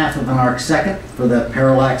 1/2 of an arcsecond for that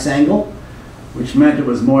parallax angle, which meant it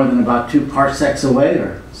was more than about 2 parsecs away,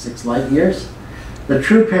 or 6 light years. The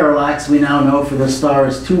true parallax we now know for this star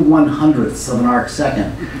is 2/100ths of an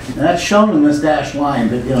arcsecond. And that's shown in this dashed line,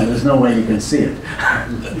 but you know, there's no way you can see it.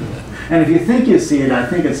 And if you think you see it, I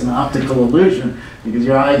think it's an optical illusion, because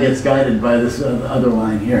your eye gets guided by this other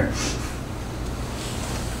line here.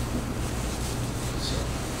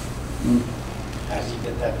 How do you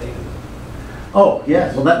get that data? Oh,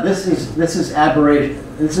 yeah. Well, this is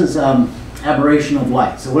aberration of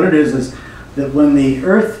light. So what it is that when the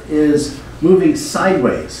Earth is moving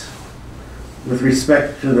sideways with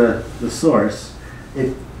respect to the source,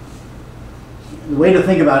 the way to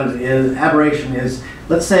think about it is aberration is,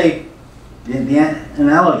 let's say, the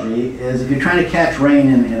analogy is if you're trying to catch rain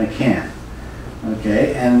in a can,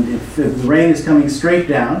 okay, and if the rain is coming straight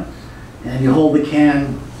down and you hold the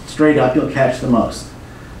can straight up, you'll catch the most.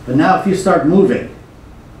 But now if you start moving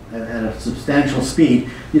at a substantial speed,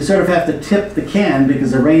 you sort of have to tip the can because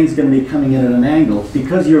the rain's going to be coming in at an angle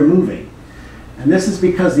because you're moving. And this is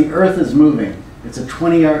because the Earth is moving. It's a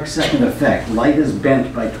 20 arcsecond effect. Light is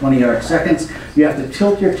bent by 20 arcseconds. You have to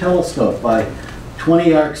tilt your telescope by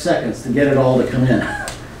 20 arcseconds to get it all to come in.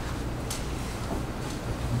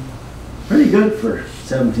 Pretty good for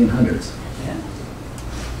 1700s. Yeah.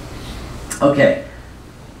 Okay,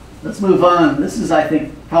 let's move on. This is, I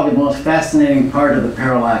think, probably the most fascinating part of the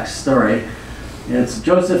parallax story. It's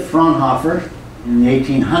Joseph Fraunhofer in the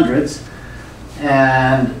 1800s,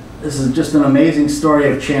 and this is just an amazing story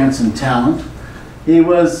of chance and talent. He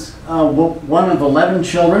was one of 11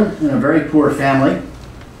 children in a very poor family,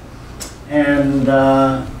 and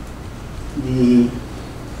the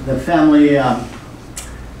family,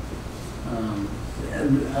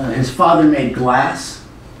 his father made glass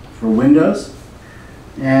for windows,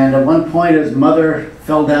 and at one point his mother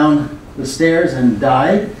fell down the stairs and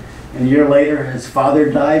died, and a year later his father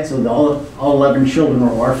died, so all 11 children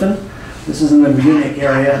were orphaned. This is in the Munich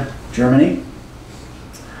area, Germany.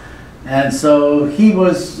 And so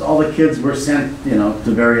all the kids were sent, you know,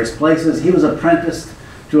 to various places. He was apprenticed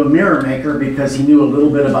to a mirror maker because he knew a little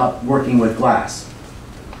bit about working with glass.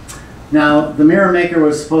 Now, the mirror maker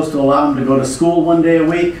was supposed to allow him to go to school one day a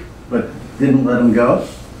week, but didn't let him go.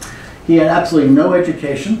 He had absolutely no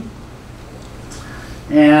education.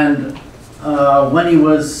 And when he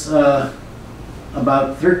was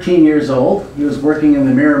about 13 years old, he was working in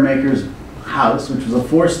the mirror maker's house, which was a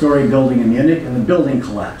 4-story building in Munich, and the building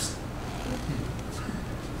collapsed.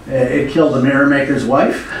 It killed the mirror maker's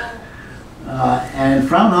wife. And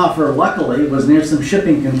Fraunhofer, luckily, was near some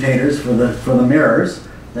shipping containers for the mirrors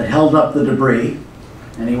that held up the debris,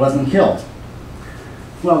 and he wasn't killed.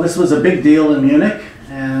 Well, this was a big deal in Munich,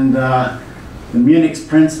 and the Munich's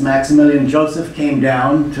Prince Maximilian Joseph came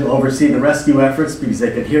down to oversee the rescue efforts because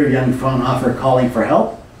they could hear young Fraunhofer calling for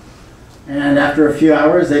help. And after a few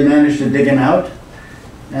hours, they managed to dig him out.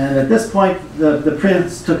 And at this point, the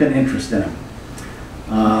prince took an interest in him.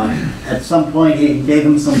 At some point, he gave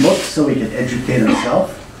him some books so he could educate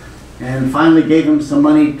himself, and finally gave him some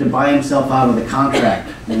money to buy himself out of the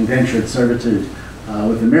contract, the indentured servitude,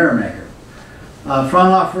 with the mirror maker.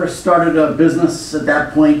 Fraunhofer started a business at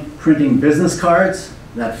that point printing business cards.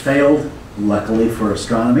 That failed, luckily for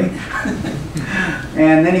astronomy.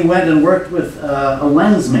 And then he went and worked with a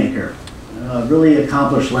lens maker, a really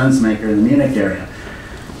accomplished lens maker in the Munich area.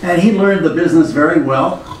 And he learned the business very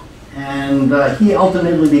well, and he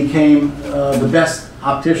ultimately became the best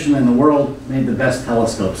optician in the world, made the best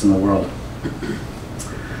telescopes in the world.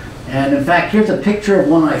 And in fact, here's a picture of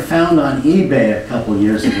one I found on eBay a couple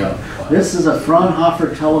years ago. This is a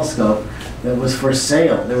Fraunhofer telescope that was for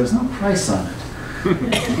sale. There was no price on it.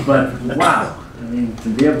 But wow, I mean, to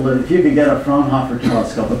be able to, if you could get a Fraunhofer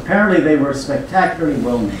telescope, apparently they were spectacularly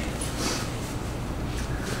well made.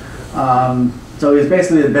 So he's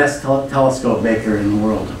basically the best telescope maker in the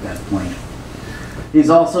world at that point. He's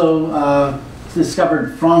also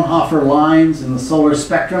discovered Fraunhofer lines in the solar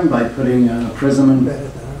spectrum by putting a prism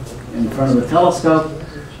in front of the telescope.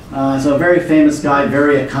 So a very famous guy,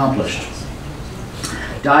 very accomplished.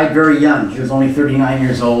 Died very young. He was only 39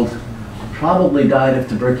 years old. Probably died of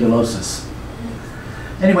tuberculosis.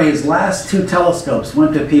 Anyway, his last two telescopes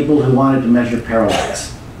went to people who wanted to measure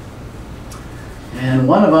parallax. And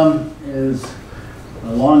one of them is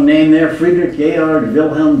a long name there, Friedrich Georg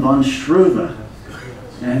Wilhelm von Struve.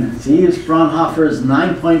 And he used Fraunhofer's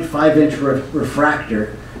 9.5-inch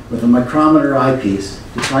refractor with a micrometer eyepiece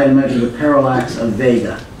to try to measure the parallax of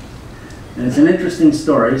Vega. And it's an interesting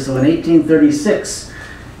story. So in 1836,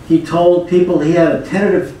 he told people he had a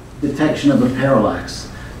tentative detection of a parallax,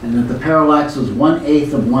 and that the parallax was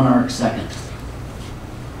 1/8 of 1 arcsecond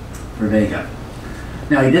for Vega.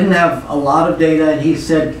 Now, he didn't have a lot of data, and he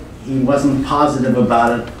said he wasn't positive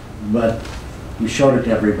about it, but he showed it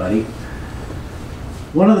to everybody.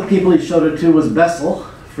 One of the people he showed it to was BeSSeL,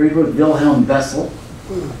 Friedrich Wilhelm BeSSeL.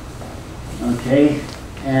 Okay,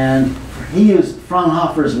 and he used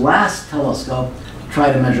Fraunhofer's last telescope to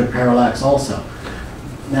try to measure parallax also.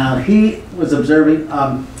 Now, he was observing,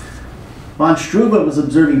 von Struve was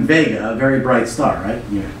observing Vega, a very bright star, right?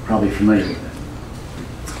 You're probably familiar with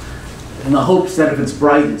it. In the hopes that if it's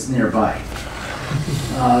bright, it's nearby.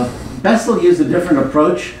 BeSSeL used a different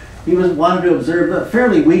approach. He wanted to observe a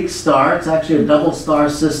fairly weak star. It's actually a double star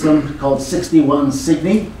system called 61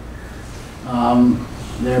 Cygni.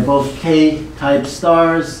 They're both K-type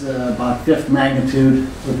stars, about 5th magnitude,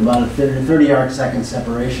 with about a 30 arcsecond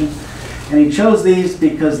separation. And he chose these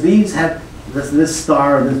because these had, this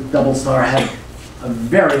star, this double star, had a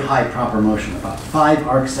very high proper motion, about 5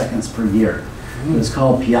 arcseconds per year. It was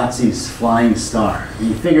called Piazzi's flying star. And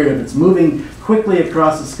he figured if it's moving quickly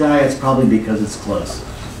across the sky, it's probably because it's close.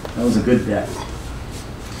 That was a good bet.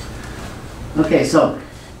 Okay, so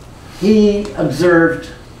he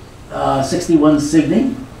observed 61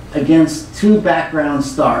 Cygni against two background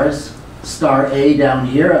stars, star A down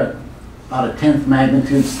here, about a 10th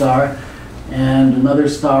magnitude star, and another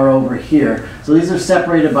star over here. So these are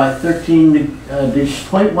separated by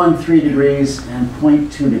 0.13 degrees and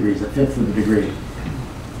 0.2 degrees, a fifth of a degree.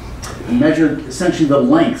 He measured essentially the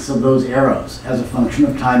lengths of those arrows as a function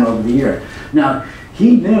of time over the year. Now,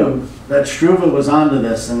 he knew that Struve was onto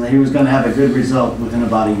this and that he was going to have a good result within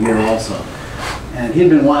about a year also. And he'd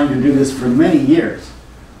been wanting to do this for many years.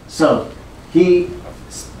 So he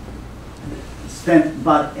spent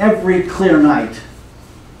about every clear night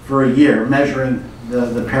for a year measuring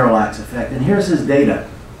the parallax effect. And here's his data.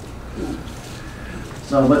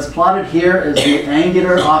 So what's plotted here is the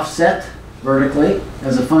angular offset vertically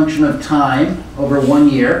as a function of time over 1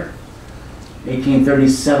 year.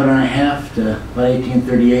 1837.5 to about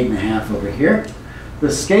 1838.5 over here.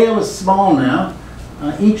 The scale is small now.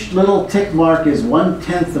 Each little tick mark is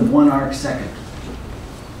 1/10 of 1 arcsecond.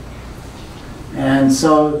 And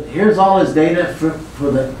so here's all his data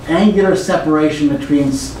for the angular separation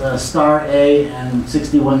between star A and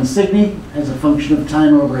 61 Cygni as a function of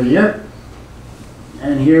time over a year.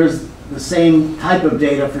 And here's the same type of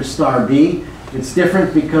data for star B. It's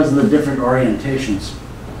different because of the different orientations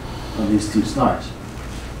of these two stars.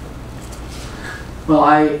 Well,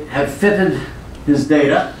 I have fitted his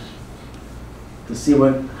data to see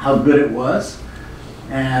how good it was.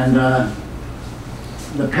 And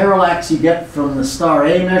the parallax you get from the star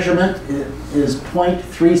A measurement is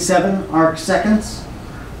 0.37 arcseconds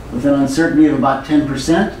with an uncertainty of about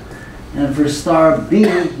 10%. And for star B,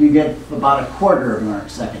 you get about 1/4 of an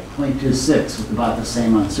arcsecond, 0.26, with about the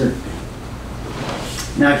same uncertainty.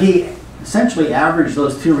 Now, he essentially averaged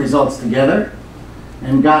those two results together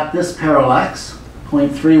and got this parallax,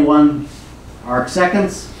 0.31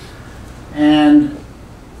 arcseconds, and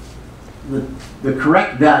the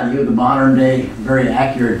correct value, the modern day very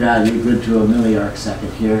accurate value, good to a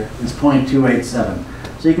milliarcsecond here, is 0.287.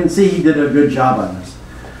 So you can see he did a good job on this.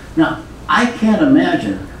 Now, I can't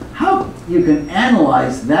imagine how you can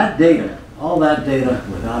analyze that data, all that data,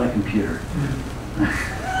 without a computer.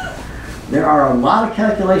 There are a lot of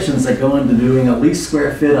calculations that go into doing a least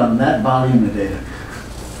square fit on that volume of data.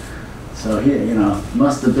 So he,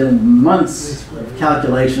 must have been months of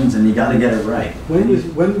calculations, and you got to get it right.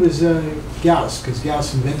 When was Gauss? Because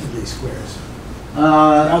Gauss invented these squares.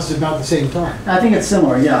 Gauss is about the same time. I think it's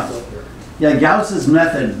similar, yeah. Yeah, Gauss's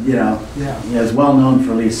method, is well known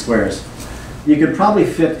for least squares. You could probably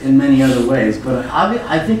fit in many other ways, but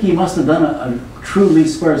I think he must have done a true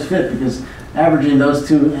least squares fit, because averaging those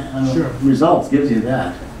two results gives you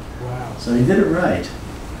that. Wow. So he did it right.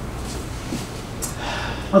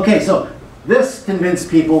 Okay, so this convinced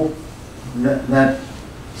people that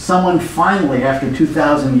someone finally, after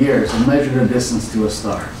 2,000 years, had measured a distance to a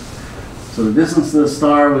star. So the distance to the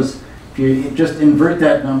star was, if you just invert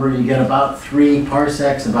that number, you get about 3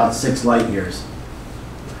 parsecs, about 6 light years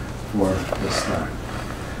for this star.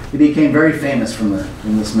 He became very famous from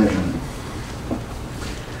this measurement.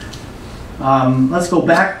 Let's go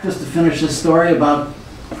back just to finish this story about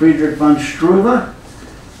Friedrich von Struve.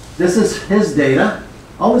 This is his data.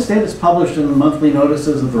 All this data is published in the monthly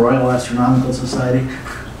notices of the Royal Astronomical Society.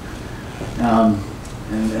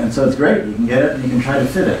 And so it's great. You can get it and you can try to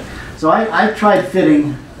fit it. So I tried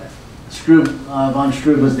fitting von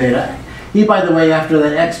Struve's data. He, by the way, after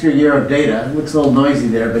that extra year of data, it looks a little noisy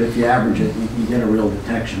there, but if you average it, you get a real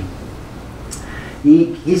detection.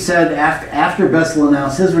 He said after BeSSeL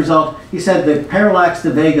announced his result, he said the parallax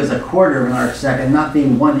to Vega is a quarter of an arcsecond, not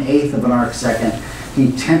being 1/8 of an arcsecond.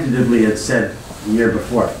 He tentatively had said the year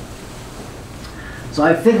before. So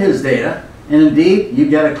I fit his data, and indeed, you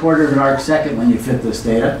get a quarter of an arcsecond when you fit this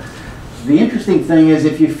data. The interesting thing is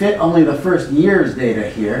if you fit only the first year's data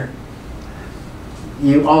here,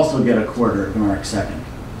 you also get a quarter of an arcsecond.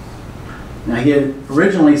 Now he had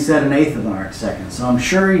originally said 1/8 of an arcsecond, so I'm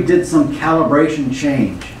sure he did some calibration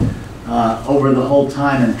change over the whole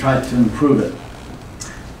time and tried to improve it.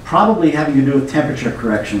 Probably having to do with temperature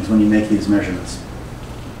corrections when you make these measurements.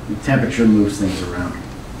 The temperature moves things around.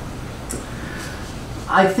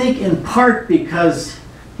 I think in part because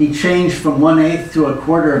he changed from 1/8 to a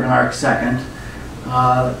quarter of an arcsecond,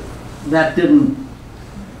 that didn't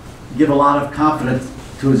give a lot of confidence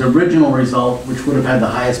to his original result, which would have had the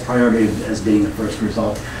highest priority as being the first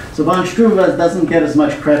result. So von Struve doesn't get as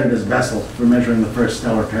much credit as BeSSeL for measuring the first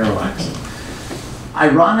stellar parallax.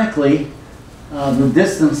 Ironically, the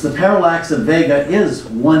distance, the parallax of Vega is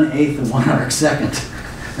 1/8 of 1 arcsecond,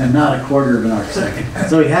 and not a quarter of an arcsecond.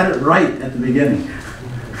 So he had it right at the beginning.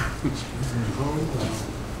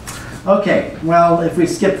 Okay, well, if we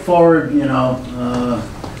skip forward, a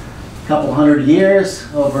couple hundred years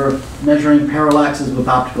over measuring parallaxes with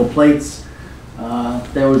optical plates,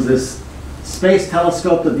 there was this space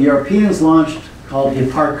telescope that the Europeans launched called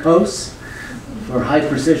Hipparcus for high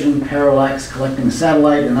precision parallax collecting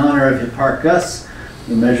satellite in honor of Hipparcus,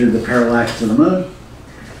 who measured the parallax to the moon.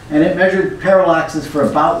 And it measured parallaxes for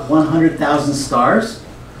about 100,000 stars.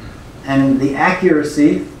 And the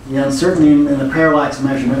accuracy, the uncertainty in the parallax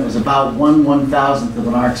measurement was about 1/1000th of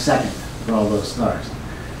an arcsecond for all those stars.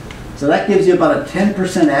 So that gives you about a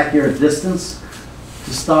 10% accurate distance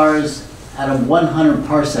to stars at a 100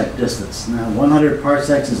 parsec distance. Now 100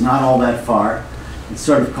 parsecs is not all that far. It's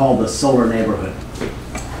sort of called the solar neighborhood.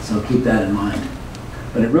 So keep that in mind.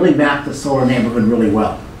 But it really mapped the solar neighborhood really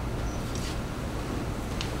well.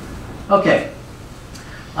 Okay.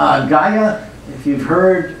 Gaia, if you've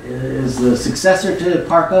heard, is the successor to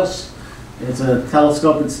Hipparcus. It's a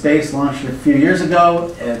telescope in space launched a few years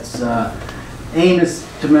ago. Its aim is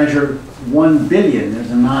to measure 1 billion,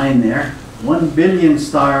 there's a 9 there, 1 billion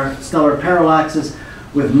stellar parallaxes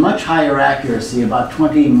with much higher accuracy, about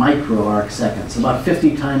 20 micro-arcseconds, about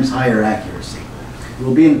 50 times higher accuracy. It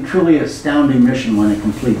will be a truly astounding mission when it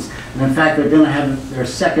completes. And in fact, they're going to have their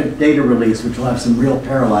second data release, which will have some real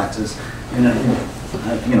parallaxes in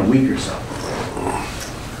a week or so.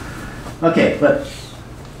 Okay, but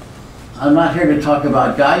I'm not here to talk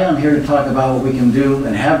about Gaia. I'm here to talk about what we can do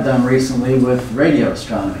and have done recently with radio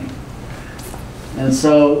astronomy. And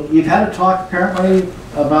so you've had a talk apparently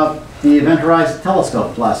about the Event Horizon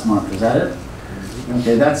Telescope last month. Is that it?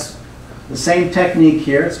 Okay, that's the same technique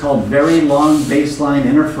here. It's called very long baseline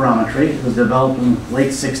interferometry. It was developed in the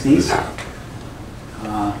late 60s.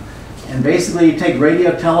 And basically you take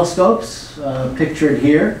radio telescopes, pictured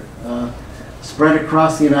here, spread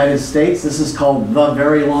across the United States. This is called the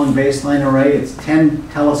Very Long Baseline Array. It's 10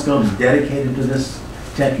 telescopes dedicated to this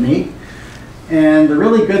technique. And the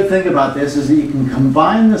really good thing about this is that you can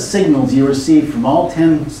combine the signals you receive from all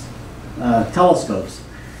 10 telescopes,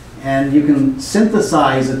 and you can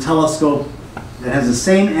synthesize a telescope that has the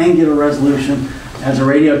same angular resolution as a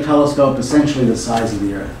radio telescope essentially the size of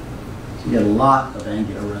the Earth. So you get a lot of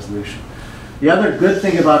angular resolution. The other good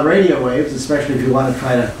thing about radio waves, especially if you want to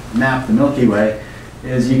try to map the Milky Way,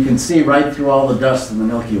 is you can see right through all the dust in the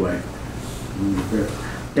Milky Way.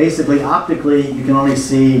 Basically, optically, you can only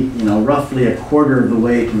see, roughly a quarter of the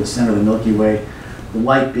way to the center of the Milky Way. the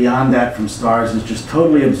light beyond that from stars is just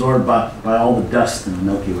totally absorbed by all the dust in the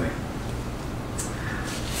Milky Way.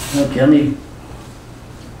 Okay, let me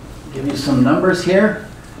give you some numbers here,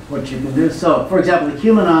 what you can do. So, for example, the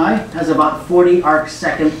human eye has about 40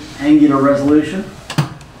 arcsecond angular resolution.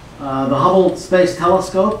 The Hubble Space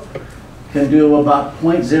Telescope can do about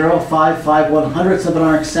 0.0551 of an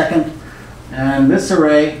arcsecond, and this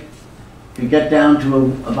array can get down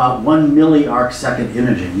to about 1 milli-arcsecond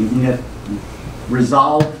imaging. You can get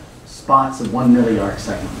resolved spots of 1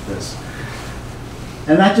 milli-arcsecond with this.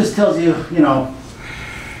 And that just tells you,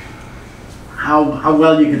 how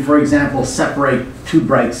well you could, for example, separate two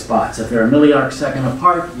bright spots. If they're a milli-arcsecond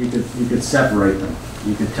apart, you could separate them.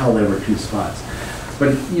 You could tell they were two spots.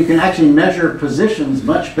 But you can actually measure positions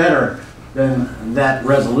much better than that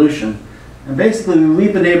resolution. And basically,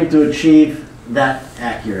 we've been able to achieve that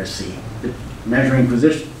accuracy, measuring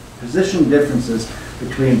position differences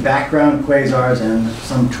between background quasars and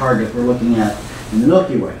some target we're looking at in the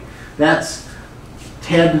Milky Way. That's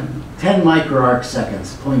 10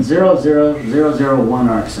 micro-arcseconds, 0.00001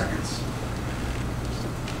 arcseconds.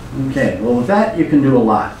 Okay, well with that you can do a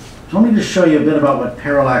lot. So let me just show you a bit about what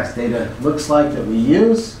parallax data looks like that we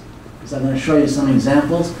use, because I'm going to show you some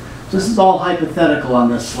examples. So this is all hypothetical on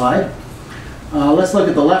this slide. Let's look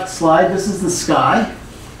at the left slide. This is the sky.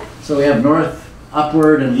 So we have north,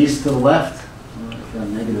 upward, and east to the left. I've got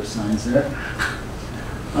negative signs there.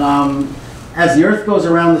 As the Earth goes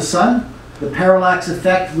around the sun, the parallax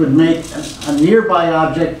effect would make a nearby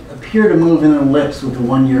object appear to move in an ellipse with a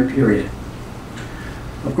 1-year period.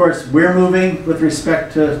 Of course, we're moving with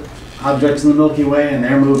respect to objects in the Milky Way, and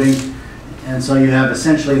they're moving. And so you have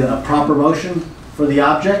essentially a proper motion for the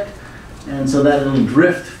object. And so that it'll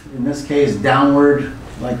drift, in this case, downward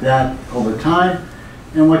like that over time.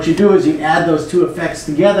 And what you do is you add those two effects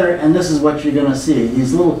together, and this is what you're going to see.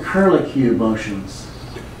 These little curlicue motions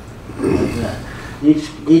like that. Each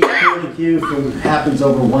curlicue happens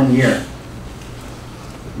over 1 year.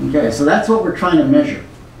 Okay, so that's what we're trying to measure.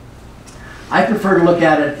 I prefer to look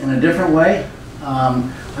at it in a different way.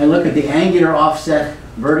 I look at the angular offset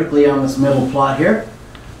vertically on this middle plot here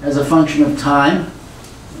as a function of time.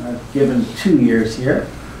 I've given 2 years here,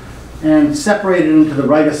 and separate it into the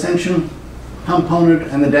right ascension component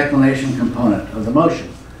and the declination component of the motion.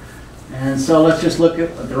 And so let's just look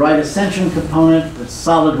at the right ascension component, the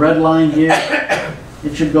solid red line here.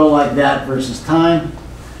 It should go like that versus time.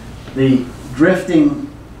 The drifting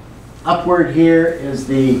upward here is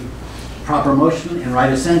the proper motion in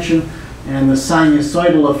right ascension, and the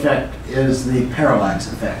sinusoidal effect is the parallax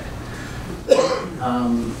effect.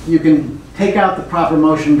 You can take out the proper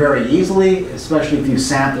motion very easily, especially if you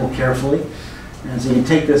sample carefully. And so you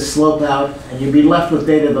take this slope out, and you'd be left with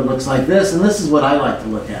data that looks like this, and this is what I like to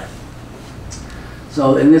look at.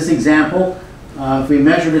 So in this example, if we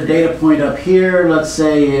measured a data point up here, let's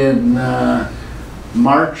say in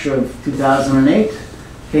March of 2008,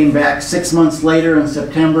 came back 6 months later in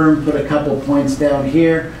September and put a couple points down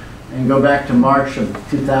here, and go back to March of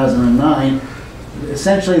 2009,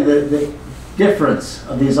 essentially the difference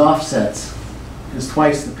of these offsets is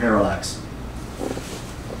twice the parallax.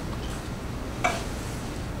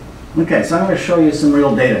 Okay, so I'm going to show you some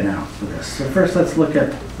real data now for this. So first let's look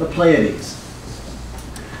at the Pleiades.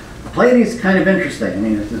 The Pleiades is kind of interesting. I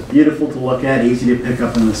mean, it's just beautiful to look at, easy to pick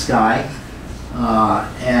up in the sky.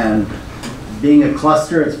 And being a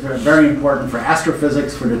cluster, it's very important for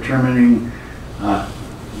astrophysics for determining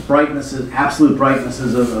brightnesses, absolute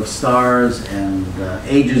brightnesses of stars and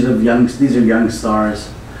ages of these are young stars,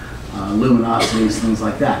 luminosities, things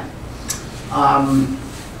like that.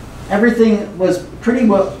 Everything was pretty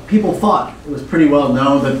well, people thought it was pretty well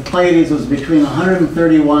known that the Pleiades was between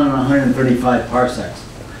 131 and 135 parsecs.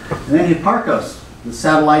 And then Hipparcus, the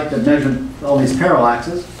satellite that measured all these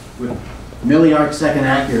parallaxes with milli-arcsecond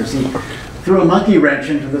accuracy, threw a monkey wrench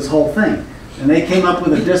into this whole thing. And they came up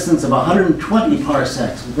with a distance of 120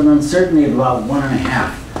 parsecs with an uncertainty of about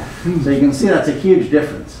 1.5. So you can see that's a huge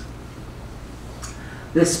difference.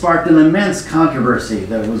 This sparked an immense controversy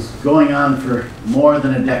that was going on for more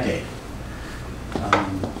than a decade.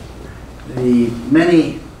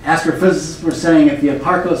 Many astrophysicists were saying if the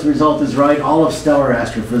Hipparcus result is right, all of stellar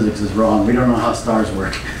astrophysics is wrong. We don't know how stars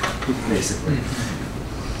work, basically.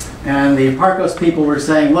 And the Hipparcus people were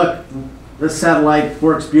saying, look, this satellite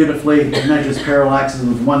works beautifully. It measures parallaxes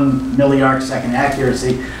with 1 milli-arcsecond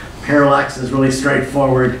accuracy. Parallax is really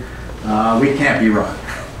straightforward. We can't be wrong.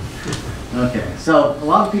 Okay, so a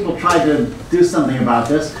lot of people tried to do something about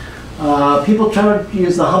this. People tried to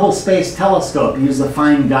use the Hubble Space Telescope, use the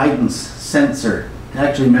fine guidance sensor to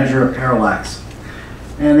actually measure a parallax.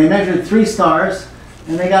 And they measured 3 stars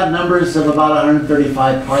And they got numbers of about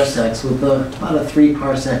 135 parsecs with about a 3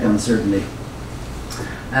 parsec uncertainty.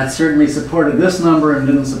 That certainly supported this number and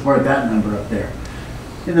didn't support that number up there.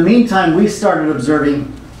 In the meantime, we started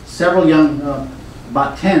observing several young,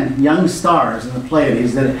 about 10 young stars in the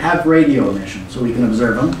Pleiades that have radio emission, so we can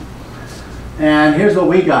observe them. And here's what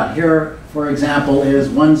we got. Here, for example, is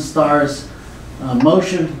one star's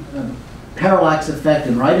motion, parallax effect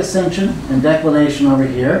in right ascension and declination over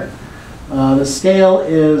here. The scale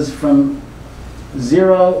is from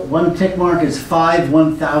 0, 1 tick mark is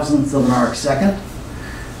 5/1000ths of an arc second.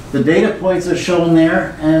 The data points are shown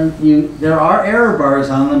there, and there are error bars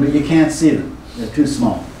on them, but you can't see them. They're too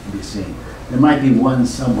small to be seen. There might be one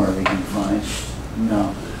somewhere we can find.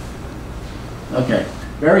 No. Okay,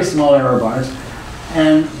 very small error bars.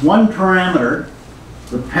 And one parameter,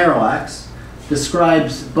 the parallax,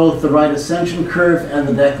 describes both the right ascension curve and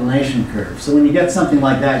the declination curve. So when you get something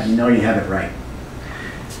like that, you know you have it right.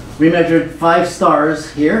 We measured 5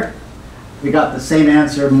 stars here. We got the same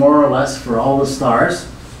answer more or less for all the stars.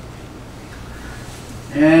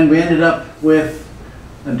 And we ended up with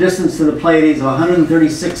a distance to the Pleiades of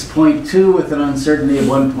 136.2 with an uncertainty of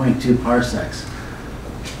 1.2 parsecs.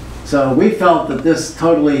 So we felt that this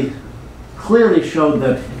totally clearly showed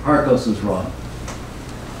that Hipparcus was wrong.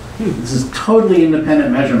 This is totally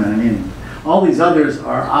independent measurement. I mean, all these others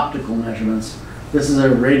are optical measurements. This is a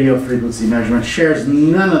radio frequency measurement, shares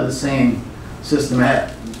none of the same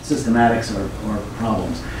systematics or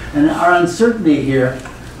problems. And our uncertainty here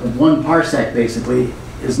of 1 parsec basically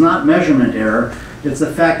is not measurement error. It's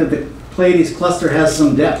the fact that the Pleiades cluster has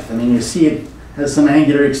some depth. I mean, you see it has some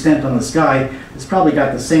angular extent on the sky. It's probably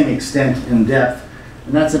got the same extent in depth,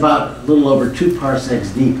 and that's about a little over 2 parsecs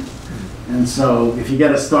deep. And so if you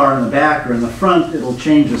get a star in the back or in the front, it'll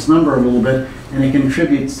change this number a little bit, and it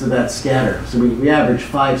contributes to that scatter. So we average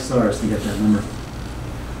 5 stars to get that number.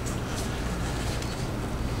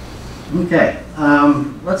 Okay,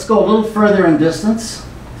 let's go a little further in distance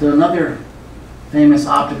to another famous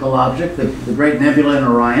optical object, the great nebula in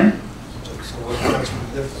Orion.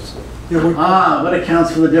 What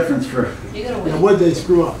accounts for the difference for? What did they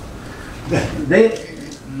screw up?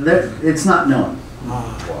 It's not known.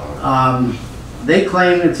 They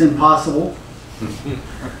claim it's impossible.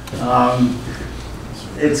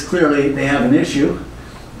 It's clearly they have an issue.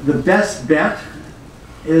 The best bet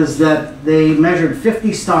is that they measured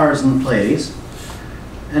 50 stars in the Pleiades,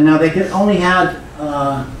 and now they could only had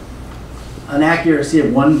an accuracy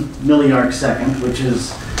of 1 milli-arcsecond, which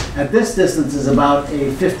is at this distance is about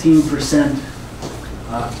a 15%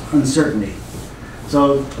 uncertainty.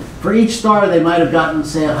 So for each star, they might have gotten,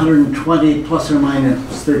 say, 120 plus or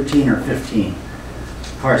minus 13 or 15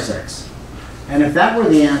 parsecs. And if that were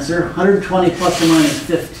the answer, 120 plus or minus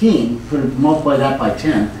 15, multiply that by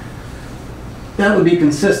 10, that would be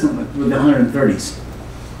consistent with the 130s.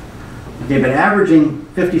 Okay, but averaging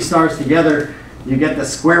 50 stars together, you get the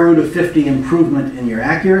square root of 50 improvement in your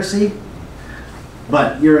accuracy,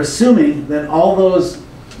 but you're assuming that all those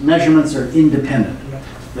measurements are independent,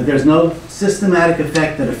 that there's no systematic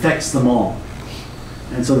effect that affects them all.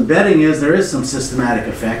 And so the betting is there is some systematic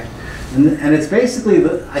effect, and it's basically,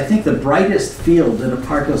 I think, the brightest field that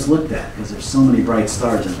Hipparcus looked at, because there's so many bright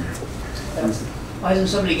stars in there. Why hasn't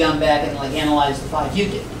somebody gone back and analyzed the 5 you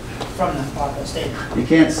did from the Hipparcus data? You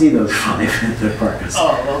can't see those 5 in the Hipparcus.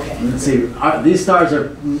 Oh, okay. Let's see, these stars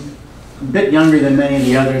are a bit younger than many of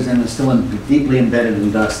the others, and they're still deeply embedded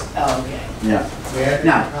in dust. Oh, okay. Yeah. May I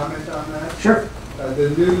Now, comment on that? Sure. The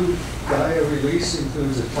new Gaia release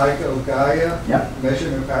includes a Tycho Gaia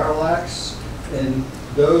measurement parallax, and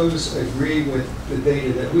those agree with the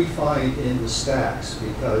data that we find in the stacks,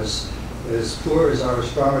 because as poor as our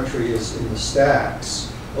astrometry is in the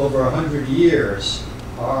stacks, over 100 years,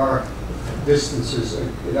 our distances,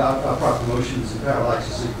 our proper motions and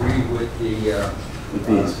parallaxes agree with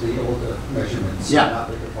the older measurements. Yeah, not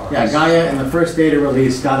with the Hipparcus. yeah. Gaia in the first data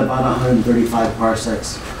release got about 135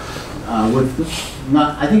 parsecs.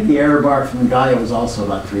 I think the error bar from Gaia was also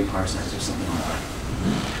about 3 parsecs or something like that.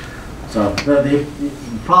 So the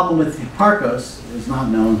problem with Hipparcus is not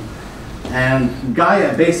known, and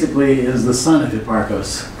Gaia basically is the son of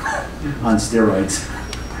Hipparcus on steroids.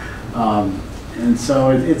 And so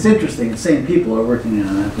it's interesting. The same people are working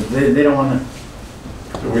on it, but they don't want to.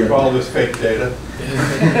 Do we call this fake data?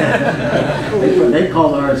 They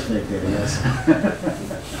call ours fake data, yes.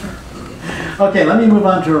 Okay, let me move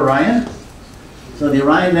on to Orion. So the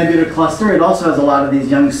Orion Nebula Cluster, it also has a lot of these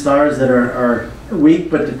young stars that are weak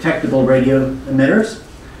but detectable radio emitters.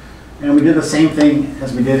 And we did the same thing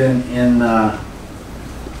as we did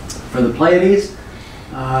for the Pleiades.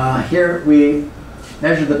 Here we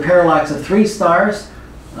measured the parallax of 3 stars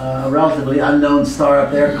a relatively unknown star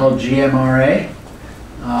up there called GMRA.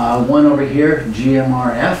 One over here,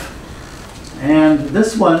 GMRF. And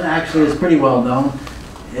this one actually is pretty well known.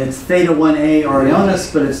 It's Theta 1a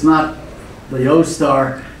Orionis, but it's not the O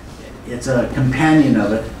star. It's a companion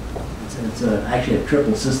of it. It's actually a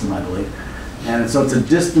triple system, I believe. And so it's a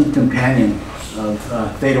distant companion of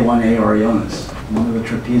Theta 1a Orionis, one of the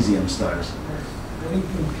trapezium stars. What are you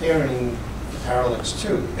comparing parallax to?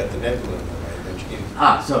 You got the nebula in the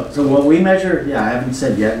way. So what we measure, I haven't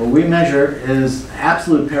said yet, what we measure is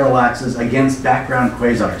absolute parallaxes against background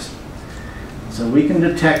quasars. So we can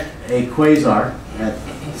detect a quasar at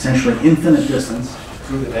essentially infinite distance.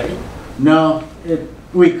 Through the nebula? No,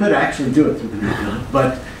 we could actually do it through the nebula,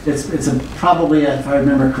 but it's probably, if I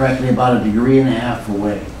remember correctly, about 1.5 degrees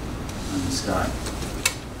away in the sky.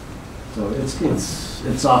 So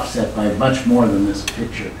it's offset by much more than this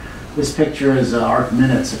picture. This picture is arc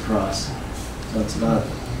minutes across. So it's about.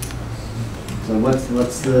 So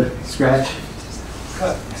what's the scratch?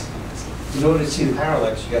 Cut. In order to see the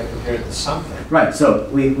parallax, you got to compare it to something. Right. So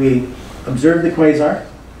we observe the quasar,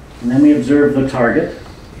 and then we observe the target,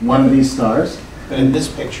 one of these stars. But in this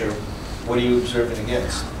picture, what are you observing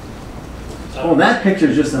against? Well, that picture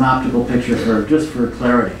is just an optical picture just for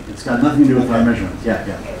clarity. It's got nothing to do with our measurements. Yeah.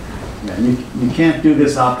 You can't do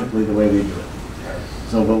this optically the way we do it.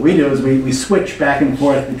 So what we do is we switch back and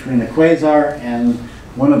forth between the quasar and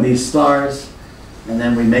one of these stars, and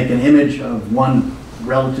then we make an image of one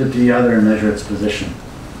relative to the other and measure its position.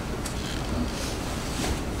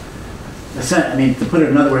 I mean, to put it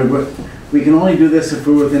another way, we can only do this if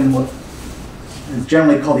we're within what is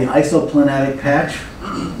generally called the isoplanatic patch,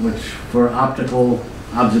 which for optical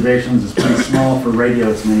observations is pretty small. For radio,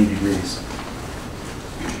 it's many degrees,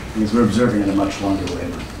 because we're observing at a much longer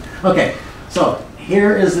wavelength. Okay, so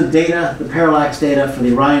here is the data, the parallax data for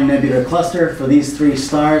the Orion Nebular Cluster for these 3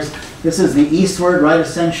 stars. This is the eastward right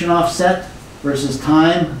ascension offset versus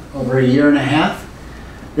time over 1.5 years.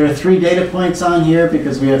 There are 3 data points on here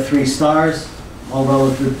because we have 3 stars, all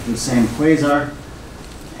relative to the same quasar.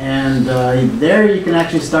 And there you can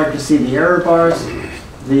actually start to see the error bars.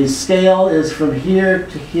 The scale is from here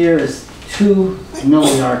to here is 2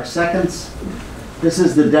 milli-arcseconds. This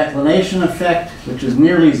is the declination effect, which is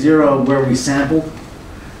nearly 0 where we sampled.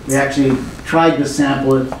 We actually tried to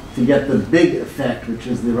sample it to get the big effect, which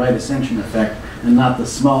is the right ascension effect, and not the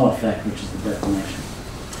small effect, which is the declination.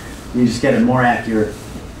 You just get a more accurate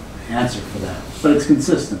answer for that. But it's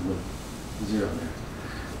consistent with 0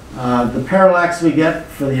 there. The parallax we get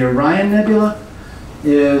for the Orion Nebula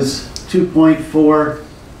is 2.4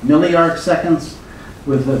 milli-arcseconds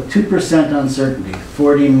with a 2% uncertainty,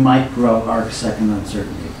 40 micro-arcsecond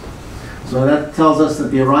uncertainty. So that tells us that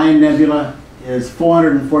the Orion Nebula is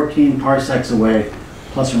 414 parsecs away,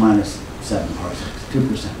 plus or minus 7 parsecs,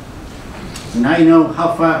 2%. So now you know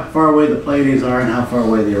how far away the Pleiades are and how far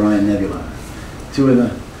away the Orion Nebula are. 2 of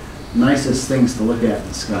the nicest things to look at in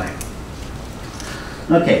the sky.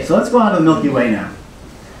 Okay, so let's go on to the Milky Way now.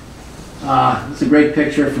 This is a great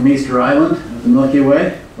picture from Easter Island of the Milky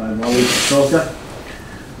Way by Wally Pasolka.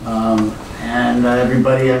 And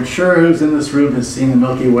everybody, I'm sure, who's in this room has seen the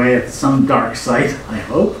Milky Way at some dark site, I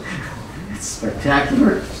hope. It's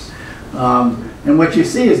spectacular. And what you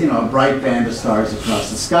see is, a bright band of stars across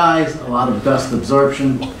the skies, a lot of dust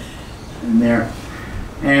absorption in there.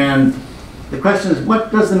 And the question is,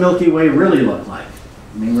 what does the Milky Way really look like?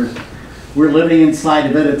 I mean, we're living inside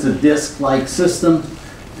of it. It's a disk-like system,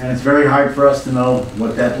 and it's very hard for us to know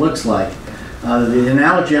what that looks like. The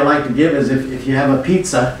analogy I like to give is if you have a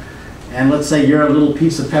pizza, and let's say you're a little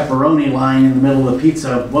piece of pepperoni lying in the middle of the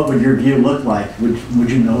pizza, what would your view look like? Would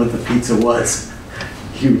you know what the pizza was?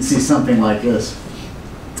 You would see something like this.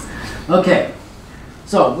 Okay,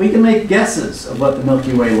 so we can make guesses of what the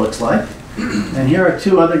Milky Way looks like. And here are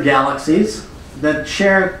 2 other galaxies that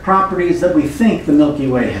share properties that we think the Milky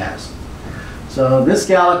Way has. So this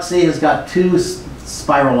galaxy has got 2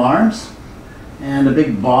 spiral arms and a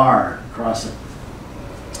big bar across it.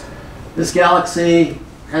 This galaxy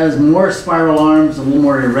has more spiral arms, a little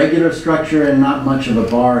more irregular structure, and not much of a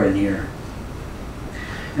bar in here.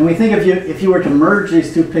 And we think if you were to merge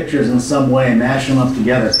these 2 pictures in some way and mash them up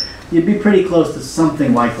together, you'd be pretty close to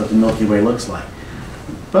something like what the Milky Way looks like.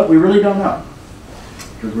 But we really don't know,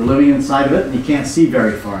 because we're living inside of it and you can't see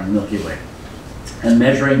very far in the Milky Way. And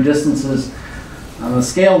measuring distances on the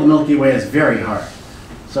scale of the Milky Way is very hard.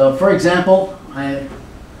 So for example, I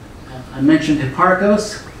mentioned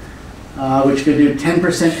Hipparcus, which could do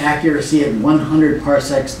 10% accuracy at 100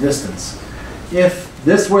 parsecs distance. If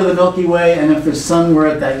this were the Milky Way and if the sun were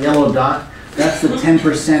at that yellow dot, that's the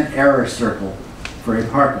 10% error circle for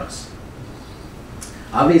Hipparcus.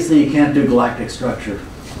 Obviously, you can't do galactic structure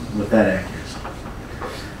with that accuracy.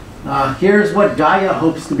 Here's what Gaia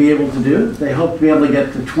hopes to be able to do. They hope to be able to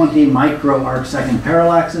get to 20 micro-arcsecond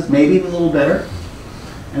parallaxes, maybe even a little better.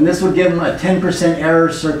 And this would give them a 10%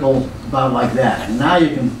 error circle about like that. And now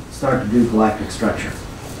you can start to do galactic structure.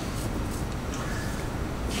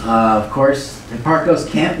 Of course, Hipparcus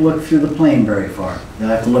can't look through the plane very far. They'll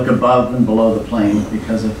have to look above and below the plane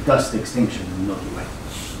because of dust extinction in the Milky Way.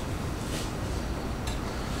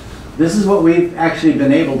 This is what we've actually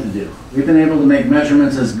been able to do. We've been able to make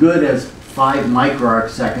measurements as good as 5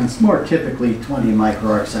 micro-arcseconds, more typically 20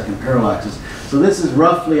 micro-arcsecond parallaxes. So this is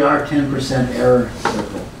roughly our 10% error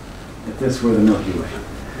circle, if this were the Milky Way.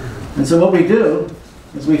 And so what we do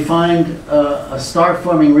is we find a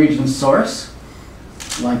star-forming region source,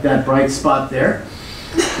 like that bright spot there,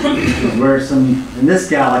 where in this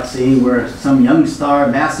galaxy, where some young star,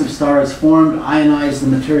 massive star is formed, ionize the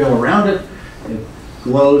material around it, it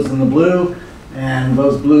glows in the blue, and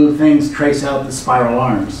those blue things trace out the spiral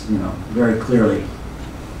arms, very clearly.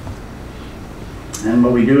 And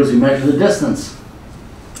what we do is we measure the distance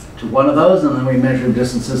to one of those, and then we measure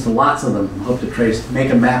distances to lots of them, and hope to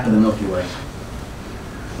make a map of the Milky Way.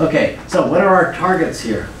 Okay, so what are our targets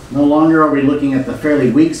here? No longer are we looking at the fairly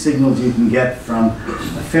weak signals you can get from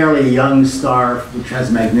a fairly young star which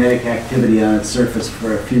has magnetic activity on its surface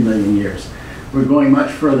for a few million years. We're going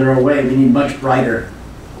much further away. We need much brighter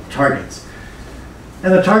targets.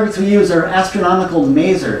 And the targets we use are astronomical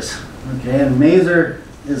masers. Okay, and maser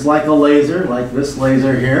is like a laser, like this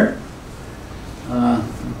laser here.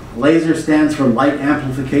 Laser stands for light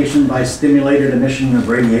amplification by stimulated emission of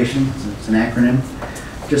radiation. It's an acronym.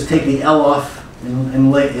 Just take the L off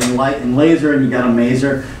in laser and you got a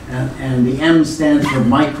maser. And the M stands for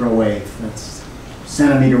microwave. That's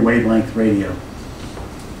centimeter wavelength radio.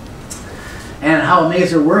 And how a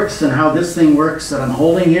maser works and how this thing works that I'm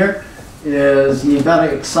holding here is you've got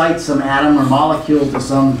to excite some atom or molecule to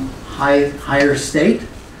some higher state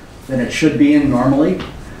than it should be in normally.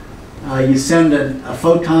 You send a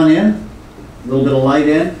photon in, a little bit of light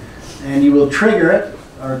in, and you will trigger it,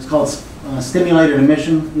 or it's called stimulated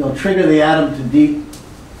emission. You'll trigger the atom to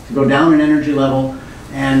go down in energy level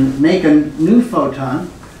and make a new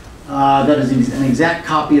photon that is an exact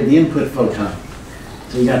copy of the input photon.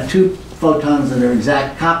 So you got 2 photons that are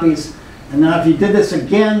exact copies. And now if you did this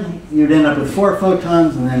again, you'd end up with 4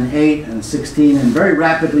 photons, and then 8 and 16, and very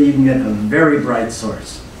rapidly you can get a very bright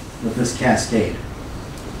source with this cascade.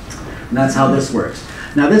 And that's how this works.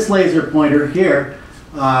 Now this laser pointer here,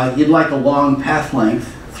 you'd like a long path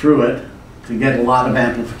length through it to get a lot of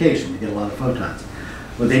amplification, to get a lot of photons.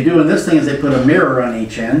 What they do in this thing is they put a mirror on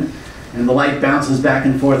each end, and the light bounces back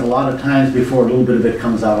and forth a lot of times before a little bit of it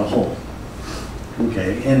comes out a hole.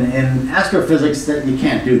 Okay, in astrophysics, you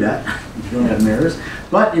can't do that. You don't have mirrors,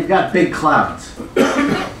 but you've got big clouds.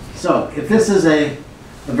 So if this is a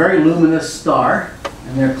very luminous star,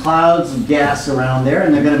 and there are clouds of gas around there,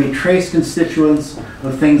 and they're going to be trace constituents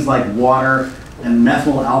of things like water and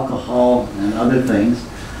methyl alcohol and other things.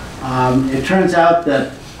 It turns out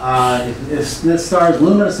that if this star is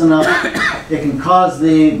luminous enough, it can cause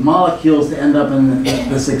the molecules to end up in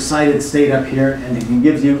this excited state up here, and it can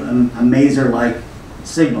give you a maser-like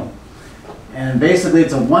signal. And basically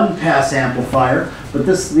it's a one-pass amplifier, but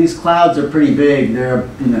these clouds are pretty big. They're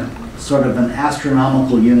sort of an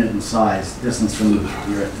astronomical unit in size, distance from the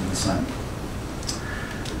Earth and the Sun.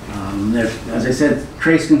 As I said,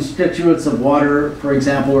 trace constituents of water, for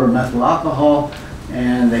example, or methyl alcohol,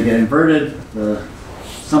 and they get inverted.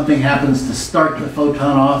 Something happens to start the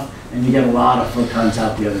photon off, and you get a lot of photons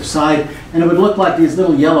out the other side. And it would look like these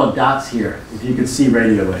little yellow dots here, if you could see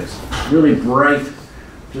radio waves. Really bright,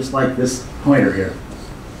 just like this pointer here.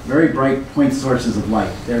 Very bright point sources of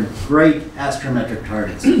light. They're great astrometric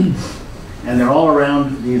targets. And they're all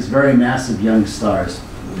around these very massive young stars.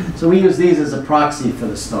 So we use these as a proxy for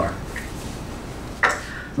the star.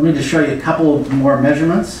 Let me just show you a couple more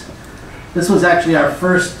measurements. This was actually our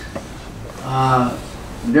first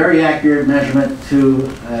very accurate measurement to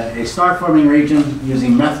a star-forming region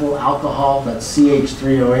using methyl alcohol, that's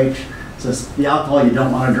CH3OH. It's the alcohol you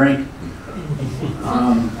don't want to drink.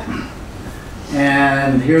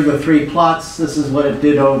 And here are the 3 plots. This is what it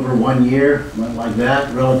did over 1 year, went like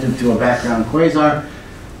that, relative to a background quasar.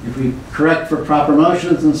 If we correct for proper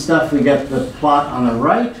motions and stuff, we get the plot on the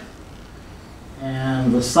right.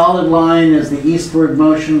 And the solid line is the eastward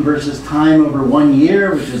motion versus time over 1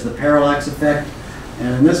 year, which is the parallax effect.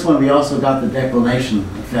 And in this one, we also got the declination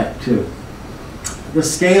effect, too. The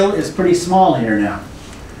scale is pretty small here now.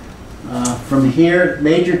 From here,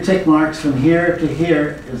 major tick marks from here to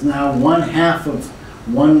here is now 1/2 of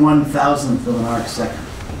 1/1000th of an arc second.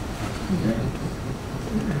 Okay?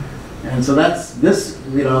 And so that's this,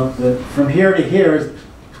 you know, from here to here is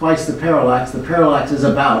twice the parallax. The parallax is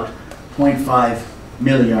about 0.5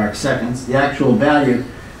 milliarc seconds. The actual value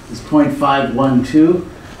is 0.512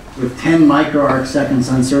 with 10 micro-arc seconds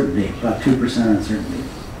uncertainty, about 2% uncertainty.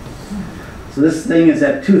 So this thing is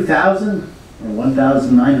at 2,000 or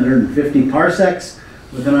 1,950 parsecs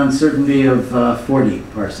with an uncertainty of 40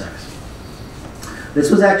 parsecs. This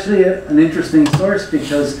was actually an interesting source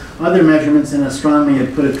because other measurements in astronomy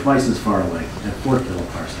had put it twice as far away, at 4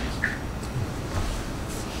 kiloparsecs.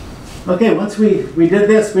 Okay, once we did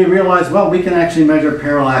this, we realized, well, we can actually measure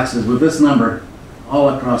parallaxes with this number all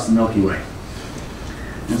across the Milky Way.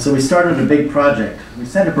 And so we started a big project. We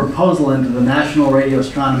sent a proposal into the National Radio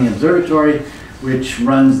Astronomy Observatory, which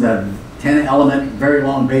runs that 10-element, very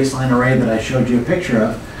long baseline array that I showed you a picture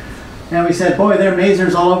of. And we said, boy, there are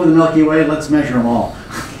masers all over the Milky Way, let's measure them all.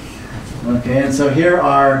 Okay, and so here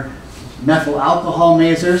are methyl alcohol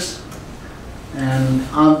masers. And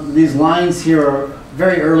on these lines here are a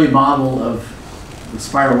very early model of the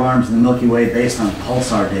spiral arms in the Milky Way based on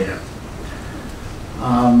pulsar data.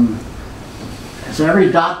 So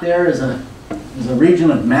every dot there is a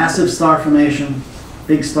region of massive star formation.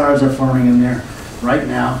 Big stars are forming in there right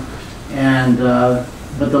now. And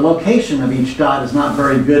but the location of each dot is not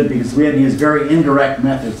very good because we had to use very indirect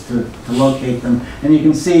methods to locate them. And you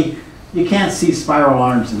can see, you can't see spiral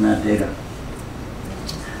arms in that data.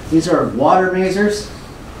 These are water masers.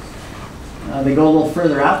 They go a little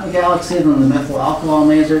further out in the galaxy than the methyl alcohol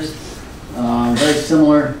masers. Very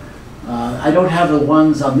similar. I don't have the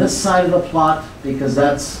ones on this side of the plot because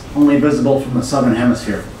that's only visible from the southern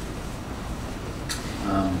hemisphere.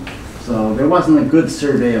 So there wasn't a good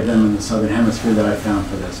survey of them in the southern hemisphere that I found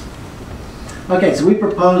for this. Okay, so we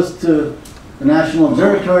proposed to the National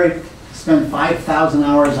Observatory to spend 5,000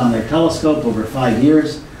 hours on their telescope over 5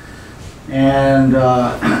 years. And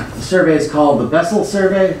the survey is called the BeSSeL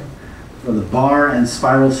Survey, or the Bar and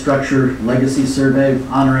Spiral Structure Legacy Survey,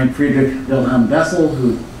 honoring Friedrich Wilhelm Bessel,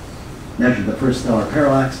 who measured the first stellar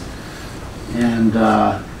parallax. And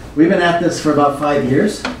we've been at this for about 5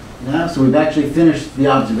 years now, so we've actually finished the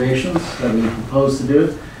observations that we proposed to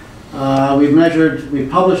do. We've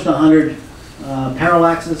published 100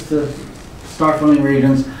 parallaxes to star forming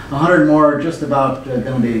regions. 100 more are just about going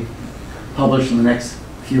to be published in the next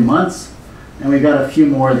few months. And we've got a few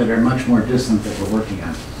more that are much more distant that we're working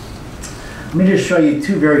on. Let me just show you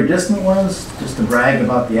 2 very distant ones, just to brag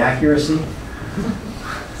about the accuracy.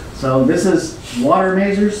 So this is water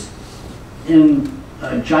masers in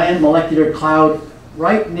a giant molecular cloud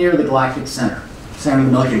right near the galactic center of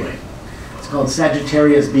the Milky Way. It's called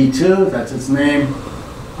Sagittarius B2, that's its name.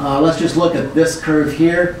 Let's just look at this curve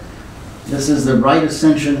here. This is the right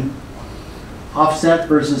ascension offset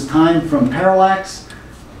versus time from parallax.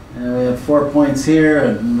 And we have 4 points here,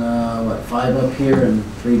 and 5 up here, and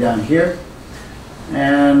 3 down here.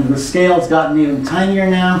 And the scale's gotten even tinier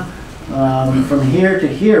now. From here to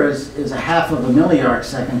here is a half of a milliarc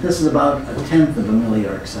second. This is about a tenth of a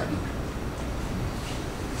milliarc second.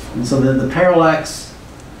 And so the parallax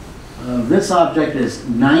of this object is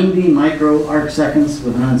 90 micro-arc seconds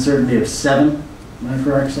with an uncertainty of 7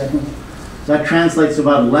 micro-arc seconds. So that translates to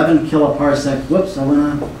about 11 kiloparsec. Whoops, I went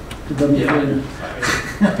on to W4.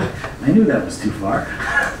 I knew that was too far.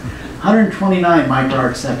 129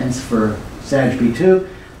 micro-arc seconds for Sag B2.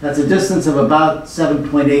 That's a distance of about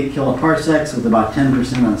 7.8 kiloparsecs with about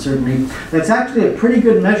 10% uncertainty. That's actually a pretty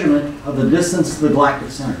good measurement of the distance to the galactic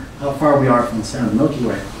center, how far we are from the center of the Milky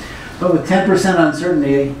Way. But with 10%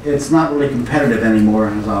 uncertainty, it's not really competitive anymore,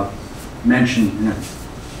 as I'll mention in a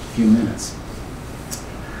few minutes.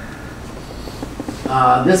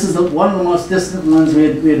 This is one of the most distant ones we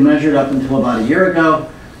had measured up until about a year ago.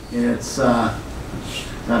 It's got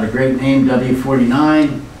a great name,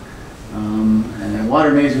 W49. And then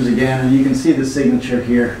water masers again, and you can see the signature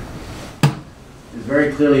here is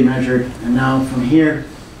very clearly measured. And now from here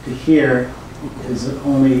to here is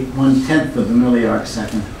only 1/10 of a milliarc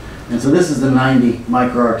second. And so this is the 90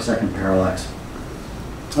 micro-arc second parallax.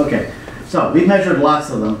 Okay, so we've measured lots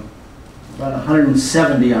of them, about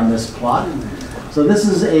 170 on this plot. So this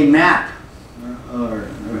is a map or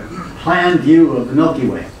plan view of the Milky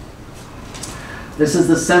Way. This is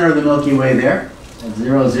the center of the Milky Way there, at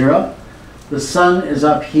 0, 0. The sun is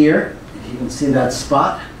up here. If you can see that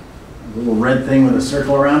spot, a little red thing with a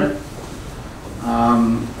circle around it.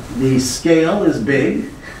 The scale is big.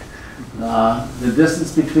 The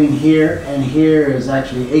distance between here and here is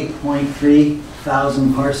actually 8.3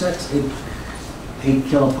 thousand parsecs, 8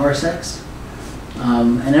 kiloparsecs.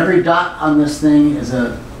 And every dot on this thing is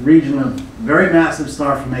a region of very massive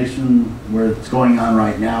star formation where it's going on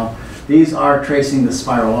right now. These are tracing the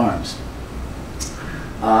spiral arms.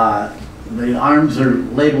 The arms are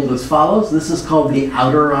labeled as follows. This is called the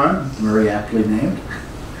outer arm, very aptly named.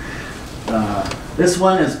 This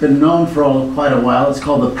one has been known for quite a while. It's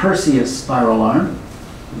called the Perseus spiral arm.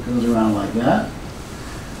 It goes around like that.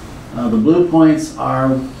 The blue points are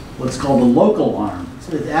what's called the local arm.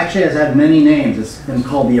 So it actually has had many names. It's been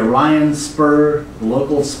called the Orion spur, the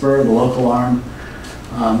local arm.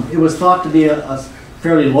 It was thought to be a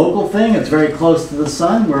fairly local thing. It's very close to the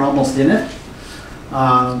sun. We're almost in it.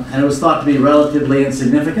 And it was thought to be relatively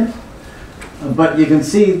insignificant. But you can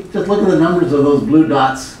see, just look at the numbers of those blue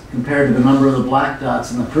dots compared to the number of the black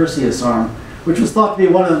dots in the Perseus arm, which was thought to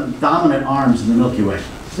be one of the dominant arms in the Milky Way.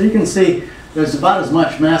 So you can see there's about as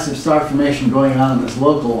much massive star formation going on in this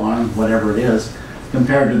local arm, whatever it is,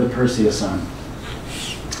 compared to the Perseus arm.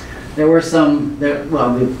 There were some,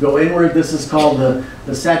 well, we go inward. This is called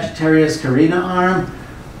the Sagittarius Carina arm.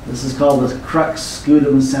 This is called the Crux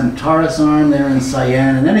Scutum Centaurus arm there in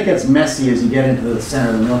cyan. And then it gets messy as you get into the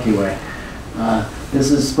center of the Milky Way. This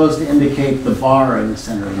is supposed to indicate the bar in the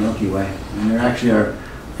center of the Milky Way. And there actually are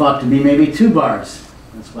thought to be maybe 2 bars.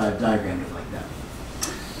 That's why I've diagrammed it like that.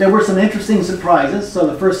 There were some interesting surprises. So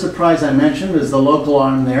the first surprise I mentioned is the local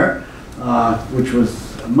arm there, which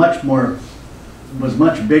was much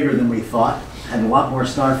bigger than we thought, had a lot more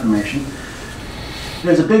star formation.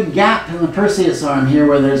 There's a big gap in the Perseus arm here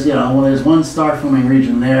where there's, there's one star forming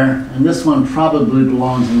region there, and this one probably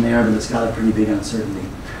belongs in there, but it's got a pretty big uncertainty.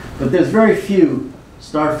 But there's very few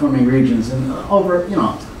star forming regions, and over,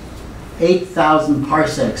 8,000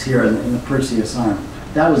 parsecs here in the Perseus arm.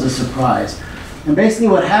 That was a surprise. And basically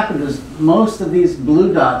what happened is most of these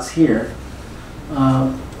blue dots here,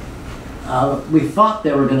 we thought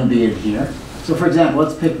they were going to be in here. So for example,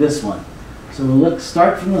 let's pick this one. So we'll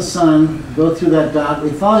start from the sun, go through that dot. We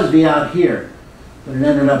thought it'd be out here, but it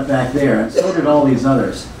ended up back there, and so did all these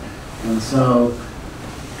others. And so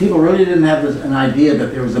people really didn't have an idea that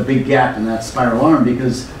there was a big gap in that spiral arm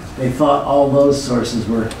because they thought all those sources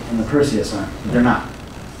were in the Perseus arm, but they're not.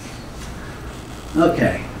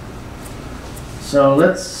 Okay, so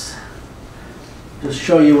let's just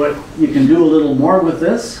show you what you can do a little more with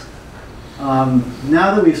this.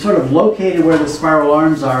 Now that we've sort of located where the spiral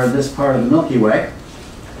arms are in this part of the Milky Way,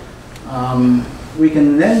 we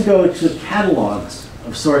can then go to catalogs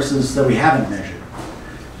of sources that we haven't measured.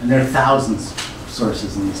 And there are thousands of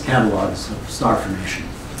sources in these catalogs of star formation.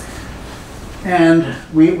 And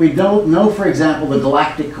we don't know, for example, the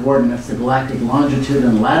galactic coordinates, the galactic longitude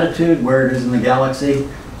and latitude, where it is in the galaxy,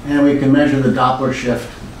 and we can measure the Doppler shift,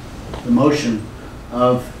 the motion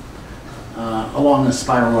of along the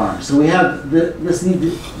spiral arm. So we have this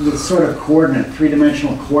sort of coordinate,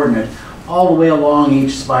 three-dimensional coordinate, all the way along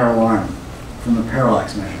each spiral arm from the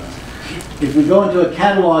parallax measurements. If we go into a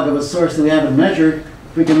catalog of a source that we haven't measured,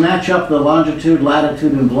 if we can match up the longitude,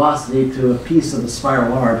 latitude, and velocity to a piece of the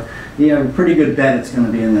spiral arm, you have a pretty good bet it's going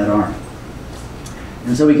to be in that arm.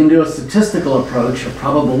 And so we can do a statistical approach, a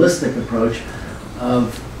probabilistic approach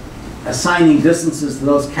of assigning distances to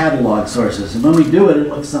those catalog sources. And when we do it, it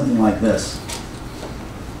looks something like this.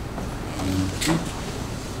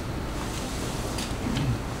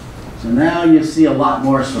 So now you see a lot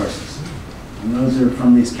more sources. And those are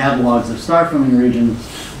from these catalogs of star forming regions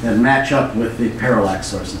that match up with the parallax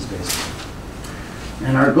sources, basically.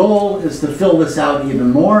 And our goal is to fill this out even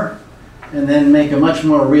more and then make a much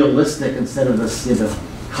more realistic, instead of this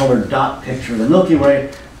colored dot picture of the Milky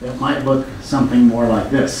Way, that might look something more like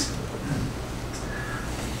this.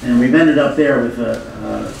 And we've ended up there with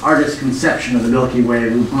an artist's conception of the Milky Way.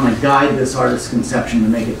 We want to guide this artist's conception to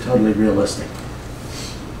make it totally realistic.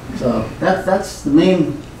 So that's the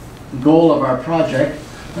main goal of our project.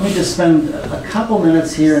 Let me just spend a couple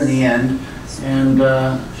minutes here in the end and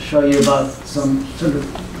show you about some sort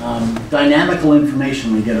of dynamical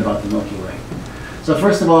information we get about the Milky Way. So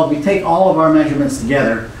first of all, we take all of our measurements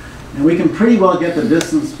together, and we can pretty well get the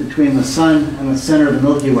distance between the sun and the center of the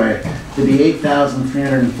Milky Way to be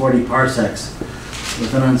 8,340 parsecs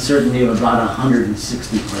with an uncertainty of about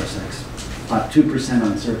 160 parsecs, about 2%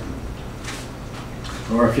 uncertain.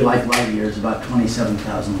 Or if you like light years, about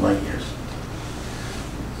 27,000 light years.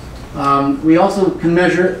 We also can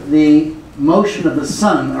measure the motion of the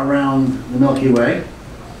sun around the Milky Way,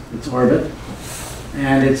 its orbit,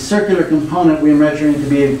 and its circular component we're measuring to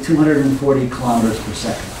be 240 kilometers per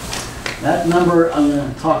second. That number I'm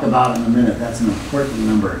going to talk about in a minute. That's an important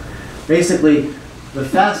number. Basically, the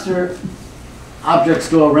faster objects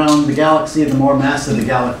go around the galaxy, the more massive the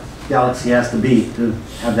galaxy has to be to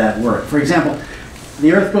have that work. For example,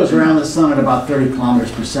 the Earth goes around the sun at about 30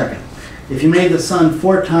 kilometers per second. If you made the sun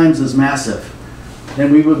 4 times as massive,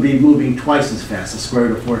 then we would be moving twice as fast, the square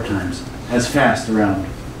root of 4 times as fast around.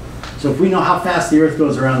 So if we know how fast the Earth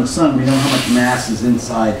goes around the sun, we know how much mass is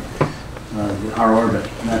inside our orbit.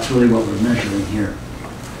 And that's really what we're measuring here.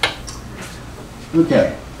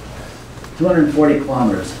 Okay, 240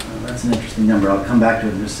 kilometers. That's an interesting number. I'll come back to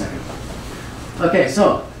it in just a second. Okay,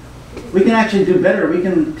 so we can actually do better. We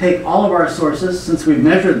can take all of our sources, since we've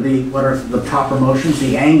measured what are the proper motions,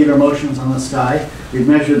 the angular motions on the sky. We've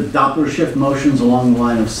measured Doppler shift motions along the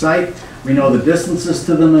line of sight. We know the distances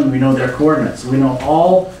to them, and we know their coordinates. So we know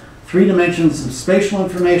all 3 dimensions of spatial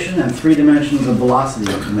information and 3 dimensions of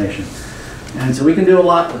velocity information. And so we can do a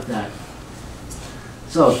lot with that.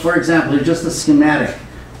 So, for example, here's just a schematic.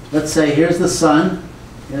 Let's say here's the sun,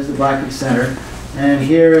 here's the galactic center, and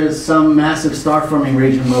here is some massive star-forming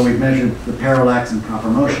region where we've measured the parallax and proper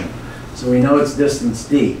motion. So we know its distance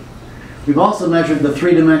d. We've also measured the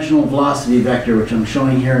 3-dimensional velocity vector, which I'm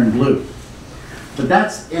showing here in blue. But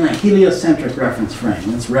that's in a heliocentric reference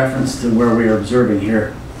frame. It's reference to where we are observing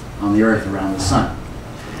here on the Earth around the sun.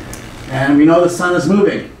 And we know the sun is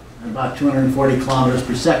moving at about 240 kilometers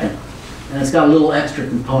per second. And it's got a little extra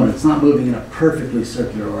component. It's not moving in a perfectly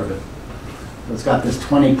circular orbit. So it's got this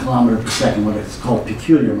 20 kilometer per second, what is called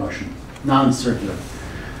peculiar motion, non-circular.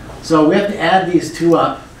 So we have to add these 2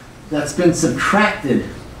 up. That's been subtracted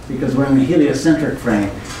because we're in the heliocentric frame.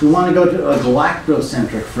 If we want to go to a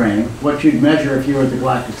galactocentric frame, what you'd measure if you were at the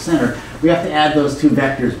galactic center, we have to add those 2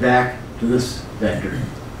 vectors back to this vector.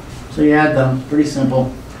 So you add them, pretty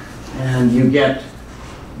simple, and you get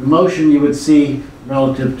the motion you would see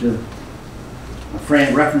relative to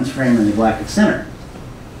a reference frame in the galactic center.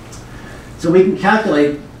 So we can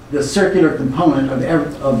calculate the circular component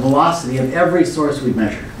of velocity of every source we've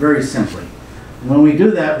measured, very simply. And when we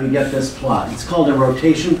do that, we get this plot. It's called a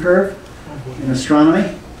rotation curve in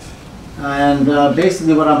astronomy. And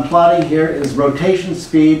basically what I'm plotting here is rotation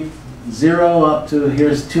speed, 0 up to,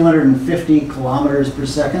 here's 250 kilometers per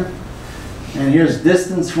second. And here's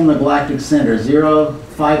distance from the galactic center, 0,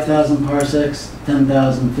 5,000 parsecs,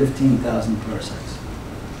 10,000, 15,000 parsecs.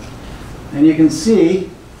 And you can see,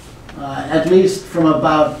 at least from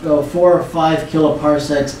about 4 or 5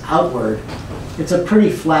 kiloparsecs outward, it's a pretty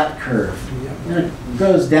flat curve. And it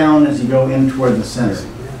goes down as you go in toward the center.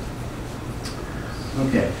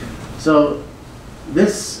 Okay, so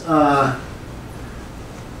this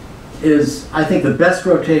is, I think, the best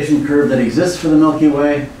rotation curve that exists for the Milky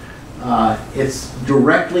Way. It's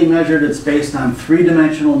directly measured. It's based on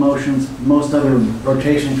 3-dimensional motions. Most other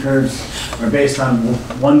rotation curves are based on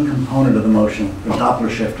 1 component of the motion, the Doppler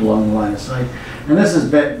shift along the line of sight. And this is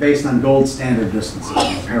based on gold standard distances,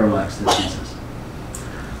 parallax distances.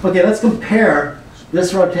 Okay, let's compare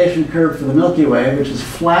this rotation curve for the Milky Way, which is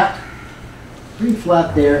flat, pretty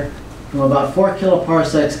flat there, from about 4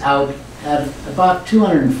 kiloparsecs out at about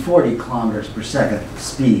 240 kilometers per second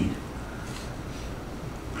speed.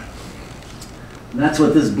 And that's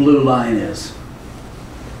what this blue line is.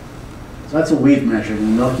 So that's what we've measured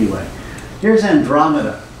in the Milky Way. Here's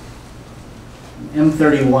Andromeda,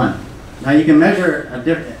 M31. Now you can measure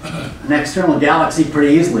an external galaxy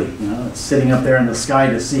pretty easily. You know, it's sitting up there in the sky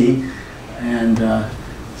to see. And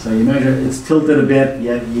so you measure, it's tilted a bit,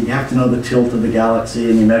 yet you have to know the tilt of the galaxy,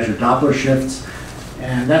 and you measure Doppler shifts.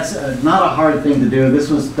 And that's not a hard thing to do. This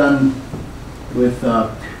was done with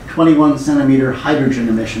 21 centimeter hydrogen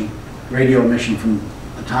emission, radio emission from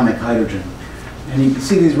atomic hydrogen. And you can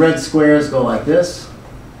see these red squares go like this.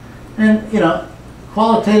 And, you know,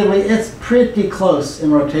 qualitatively, it's pretty close in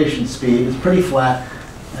rotation speed. It's pretty flat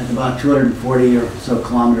at about 240 or so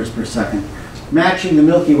kilometers per second, matching the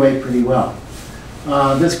Milky Way pretty well.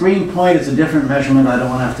 This green point is a different measurement. I don't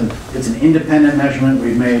want to have to, it's an independent measurement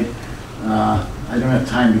we've made. I don't have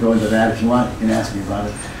time to go into that. If you want, you can ask me about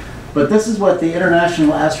it. But this is what the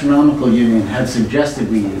International Astronomical Union had suggested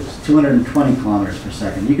we use, 220 kilometers per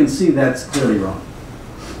second. You can see that's clearly wrong.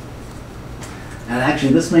 And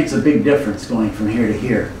actually, this makes a big difference going from here to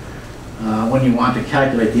here when you want to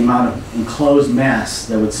calculate the amount of enclosed mass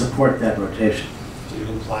that would support that rotation. Do you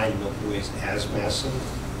imply Milky Way is as massive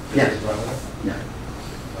as Yeah. Andromeda? Yeah.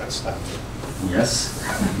 That's not it. Yes.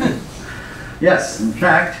 Yes, in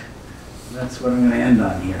fact, that's what I'm going to end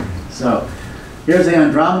on here. So here's the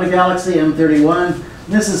Andromeda galaxy, M31.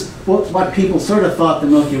 This is what people sort of thought the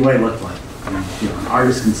Milky Way looked like. You know, an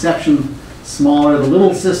artist's conception, smaller, the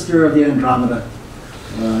little sister of the Andromeda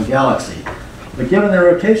galaxy. But given their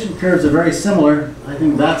rotation curves are very similar, I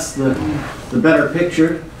think that's the better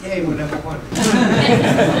picture. Yay, we're number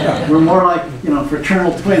 1. We're more like, you know,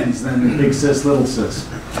 fraternal twins than big sis, little sis.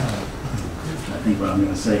 think what I'm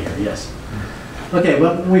going to say here, yes. Okay,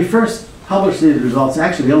 well, when we first published these results,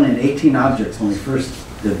 actually we only had 18 objects when we first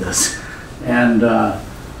did this. And,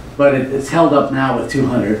 but it's held up now with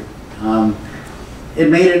 200.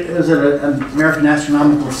 It was at an American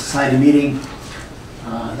Astronomical Society meeting.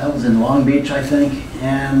 That was in Long Beach, I think.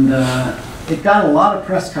 And it got a lot of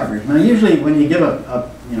press coverage. Now, usually when you give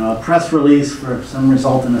a press release for some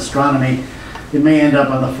result in astronomy, it may end up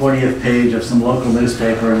on the 40th page of some local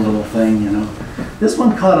newspaper, a little thing, you know. This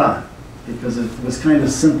one caught on because it was kind of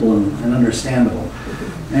simple and understandable.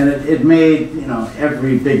 And it made, you know,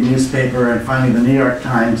 every big newspaper and finally the New York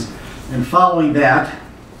Times. And following that,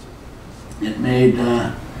 it made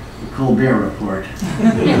the Colbert Report.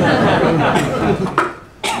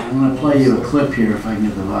 I'm going to play you a clip here if I can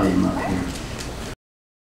get the volume up here.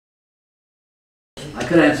 I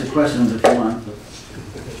could answer questions if you want.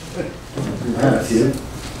 We've had a few.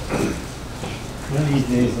 One of these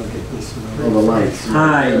days I'll get this one. Oh, the lights.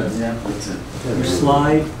 Hi. Yeah, that's it. Your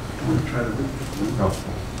slide. Try to.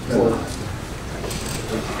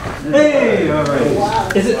 Hey, all right. Wow.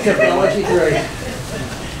 Is it technology? Right.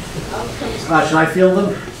 Should I field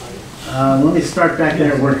them? Let me start back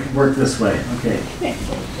there and work this way. Okay.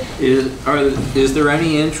 Is there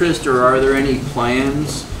any interest or are there any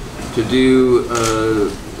plans to do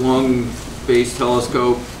a long-base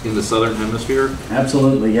telescope in the southern hemisphere?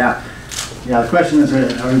 Absolutely, yeah. Yeah, the question is,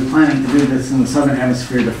 are we planning to do this in the southern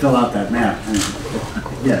hemisphere to fill out that map? And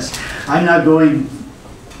yes. I'm now going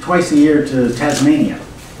twice a year to Tasmania,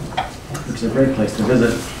 which is a great place to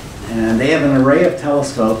visit. And they have an array of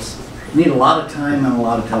telescopes. You need a lot of time and a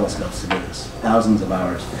lot of telescopes to do this, thousands of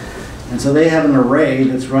hours. And so they have an array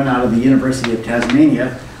that's run out of the University of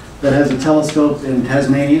Tasmania that has a telescope in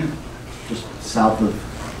Tasmania, just south of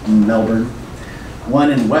Melbourne,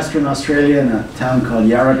 one in Western Australia in a town called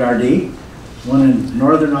Yarragardi, one in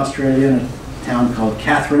Northern Australia in a town called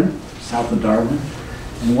Katherine, south of Darwin,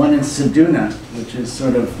 and one in Ceduna, which is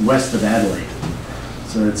sort of west of Adelaide.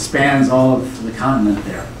 So it spans all of the continent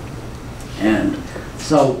there. And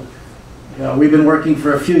so we've been working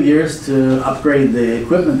for a few years to upgrade the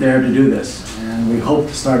equipment there to do this, and we hope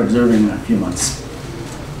to start observing in a few months.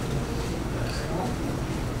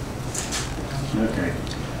 Okay.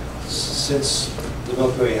 Since the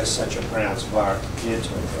Milky Way has such a pronounced far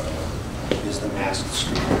into it, is the mass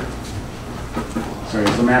distribution? Sorry,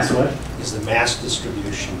 is the mass what? Is the mass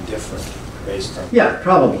distribution different based on? Yeah,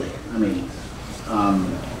 probably. I mean,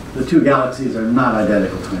 the two galaxies are not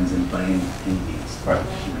identical twins by any means. Right.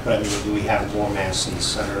 But I mean, do we have more mass in the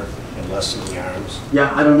center and less in the arms?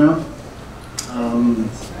 Yeah, I don't know.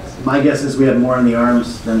 My guess is we have more in the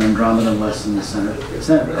arms than Andromeda and less in the center.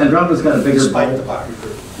 Andromeda's got a bigger Despite the bulge.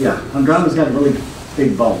 bar. Yeah, Andromeda's got a really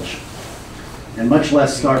big bulge. And much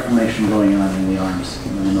less star formation going on in the arms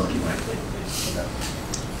than the Milky Way.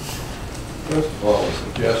 First of all, a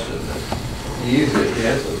suggestion that the easiest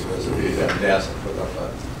answer was if you'd have NASA put up a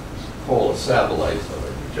pole of satellites so they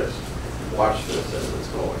could just watch this as it's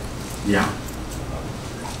going. Yeah.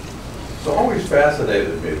 It's always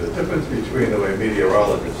fascinated me, the difference between the way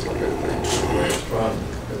meteorologists look at things and the way astronomers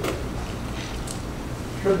look at it.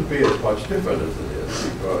 Shouldn't be as much different as it is,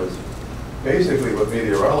 because basically what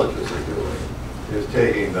meteorologists are doing is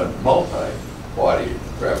taking the multi-body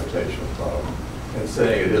gravitational problem and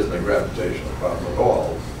saying it isn't a gravitational problem at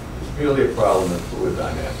all. It's merely a problem in fluid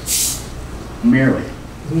dynamics. Merely.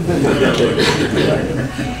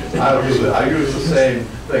 I use the same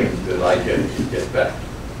thing that I get back.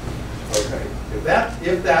 Okay, if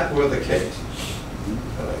that were the case,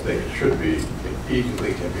 and I think it should be, it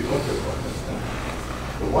easily can be looked at like this.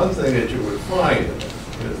 The one thing that you would find in it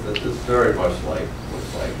is that this very much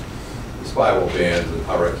looks like the spiral bands and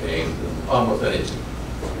hurricanes and almost anything.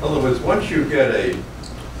 In other words, once you get a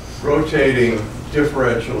rotating,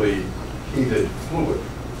 differentially heated fluid,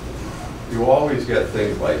 you always get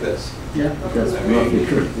things like this. Yeah, that's roughly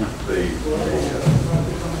true.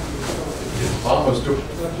 It's almost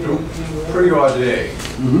preordained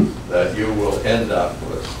that you will end up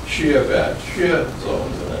with shear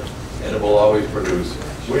zones in it, and it will always produce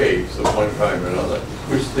waves of one kind or another,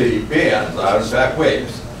 which the bands are in fact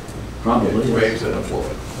waves. Probably. Waves in a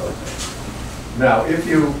fluid. Okay. Now, if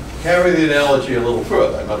you carry the analogy a little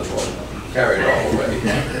further, I might as well carry it all the way,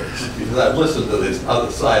 because I've listened to this other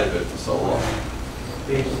side of it for so long.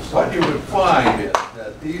 What you would find is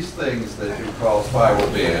that these things that you call spiral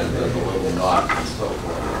bands and the little knots and so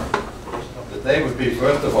forth, that they would be,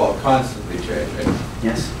 first of all, constantly changing.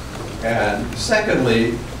 Yes. And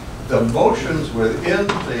secondly, the motions within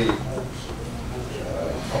the,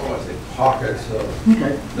 pockets of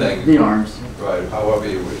things. The arms. Right, however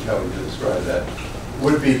you describe that,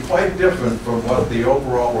 would be quite different from what the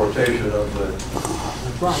overall rotation of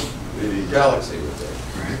the galaxy would be.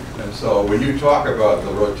 And so when you talk about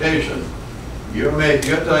the rotation, you're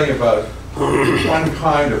talking about one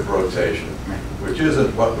kind of rotation, which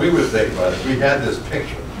isn't what we would think about. If we had this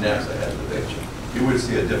picture, NASA had the picture, you would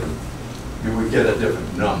see you would get a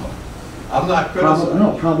different number. I'm not criticizing.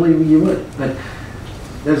 No, probably you would, but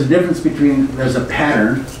there's a difference between, there's a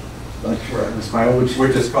pattern, like the spiral,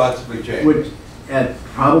 which is constantly changing. Which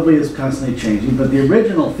probably is constantly changing, but the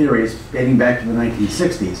original theories, dating back to the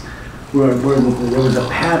 1960s, were there was a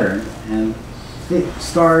pattern, and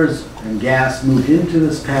stars and gas moved into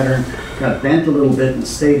this pattern, got bent a little bit and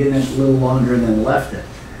stayed in it a little longer and then left it.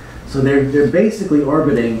 So they're basically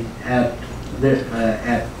orbiting at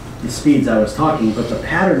the speeds I was talking, but the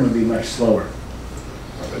pattern would be much slower.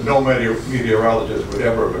 But no meteorologist would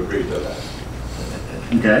ever have agreed to that.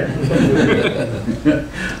 Okay.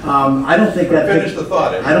 I don't think that. Finish the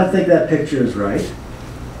thought. I don't think that picture is right.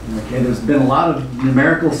 Okay, there's been a lot of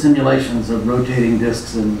numerical simulations of rotating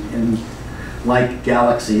disks in like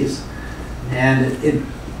galaxies, and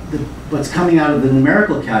what's coming out of the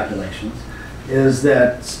numerical calculations is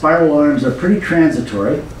that spiral arms are pretty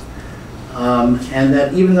transitory, and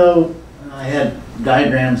that even though I had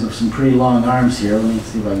diagrams of some pretty long arms here, let me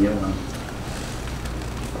see if I can get one.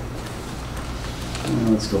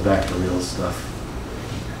 Let's go back to real stuff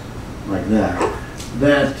like that.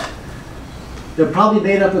 That they're probably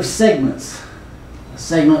made up of segments. A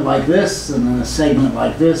segment like this, and then a segment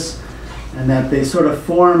like this, and that they sort of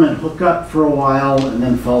form and hook up for a while and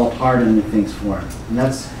then fall apart and new things form. And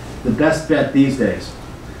that's the best bet these days,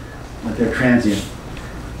 that they're transient.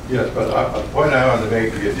 Yes, but a point I want to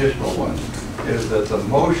make, the additional one, is that the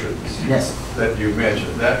motions that you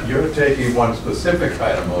mentioned, that you're taking one specific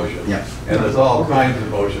kind of motion, and there's all kinds of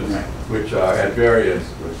motions which are at variance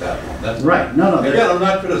with that one. That's right. No. Again, I'm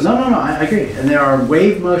not criticizing. No, I agree. And there are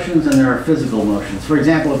wave motions and there are physical motions. For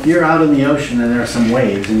example, if you're out in the ocean and there are some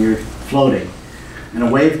waves and you're floating, and a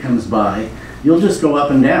wave comes by, you'll just go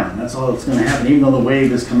up and down. That's all that's going to happen, even though the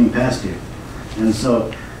wave is coming past you. And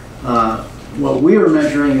so, what we were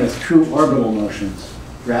measuring is true orbital motions,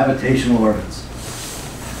 gravitational orbits.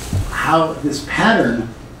 How this pattern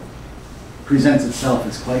presents itself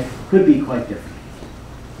could be quite different.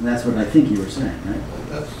 And that's what I think you were saying, right?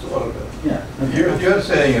 That's sort of it. Yeah. Okay. You're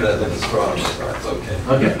saying it as an astronomer, so that's okay.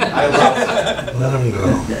 Okay. I love it. Let him go.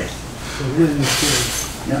 Okay.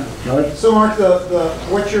 Yeah, Kelly? So Mark,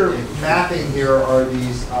 what you're mapping here are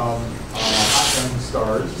these hot young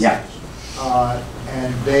stars. Yeah.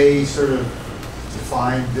 And they sort of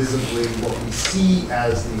define visibly what we see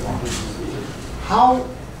as the orbit.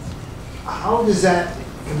 How does that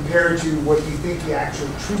compare to what you think the actual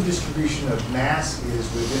true distribution of mass is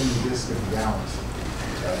within the disk of the galaxy?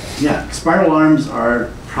 Yeah, spiral arms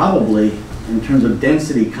are probably, in terms of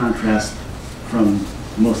density contrast from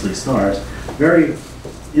mostly stars, very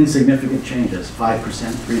insignificant changes, 5%,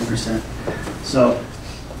 3%. So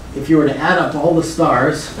if you were to add up all the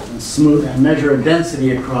stars and measure a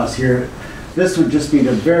density across here, this would just be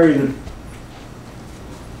the very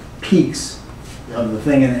peaks of the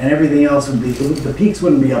thing, and everything else would be, the peaks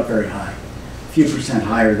wouldn't be up very high, a few percent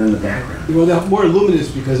higher than the background. Well, they're more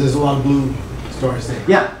luminous because there's a lot of blue stars there.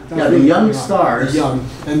 Yeah, the young stars. Young,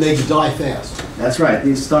 and they die fast. That's right.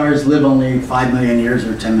 These stars live only 5 million years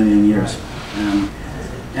or 10 million years.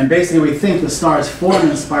 And basically we think the stars form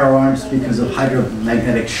in spiral arms because of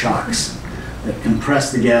hydromagnetic shocks that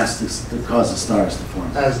compress the gas to cause the stars to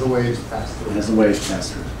form. As the waves pass through. As the waves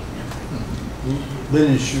pass through.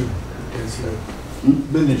 Linen shoe density.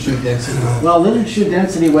 Linen shoe density. Well, linen shoe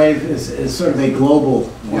density wave is sort of a global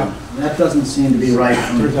one. Yeah. That doesn't seem to be right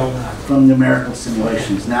from numerical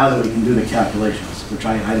simulations, now that we can do the calculations, which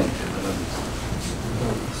I don't do.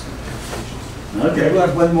 Okay. We'll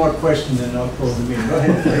have one more question, then I'll close the meeting. Go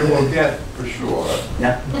ahead. You will get, for sure,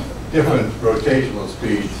 different rotational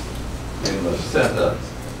speeds in the center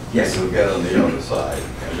Yes. than you'll get on the other side.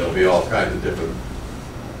 And there'll be all kinds of different,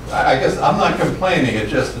 I guess I'm not complaining, it's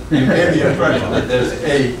just that you gave the impression that there's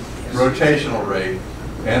a rotational rate,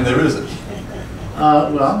 and there isn't.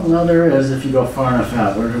 Well, no, there is if you go far enough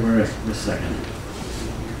out. Where a second.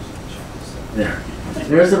 There.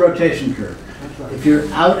 There's the rotation curve. If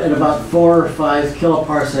you're out at about 4 or 5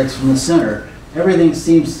 kiloparsecs from the center, everything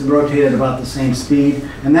seems to rotate at about the same speed,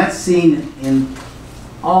 and that's seen in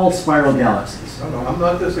all spiral galaxies. No, I'm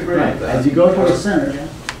not disagreeing with that. As you go to the center.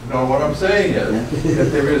 No, what I'm saying is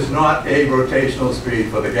that there is not a rotational speed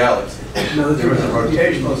for the galaxy. There is a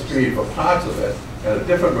rotational speed for parts of it, and a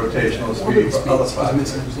different rotational speed for other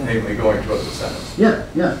parts of it, namely going towards the center.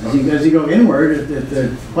 Yeah. As you go inward,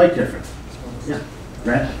 they're quite different. Yeah.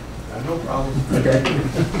 Grant? No problem. Okay.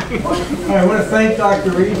 I want to thank Dr.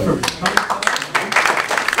 Reid for coming.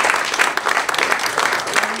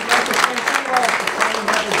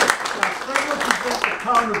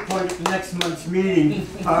 Counterpoint at the next month's meeting.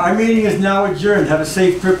 Our meeting is now adjourned. Have a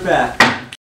safe trip back.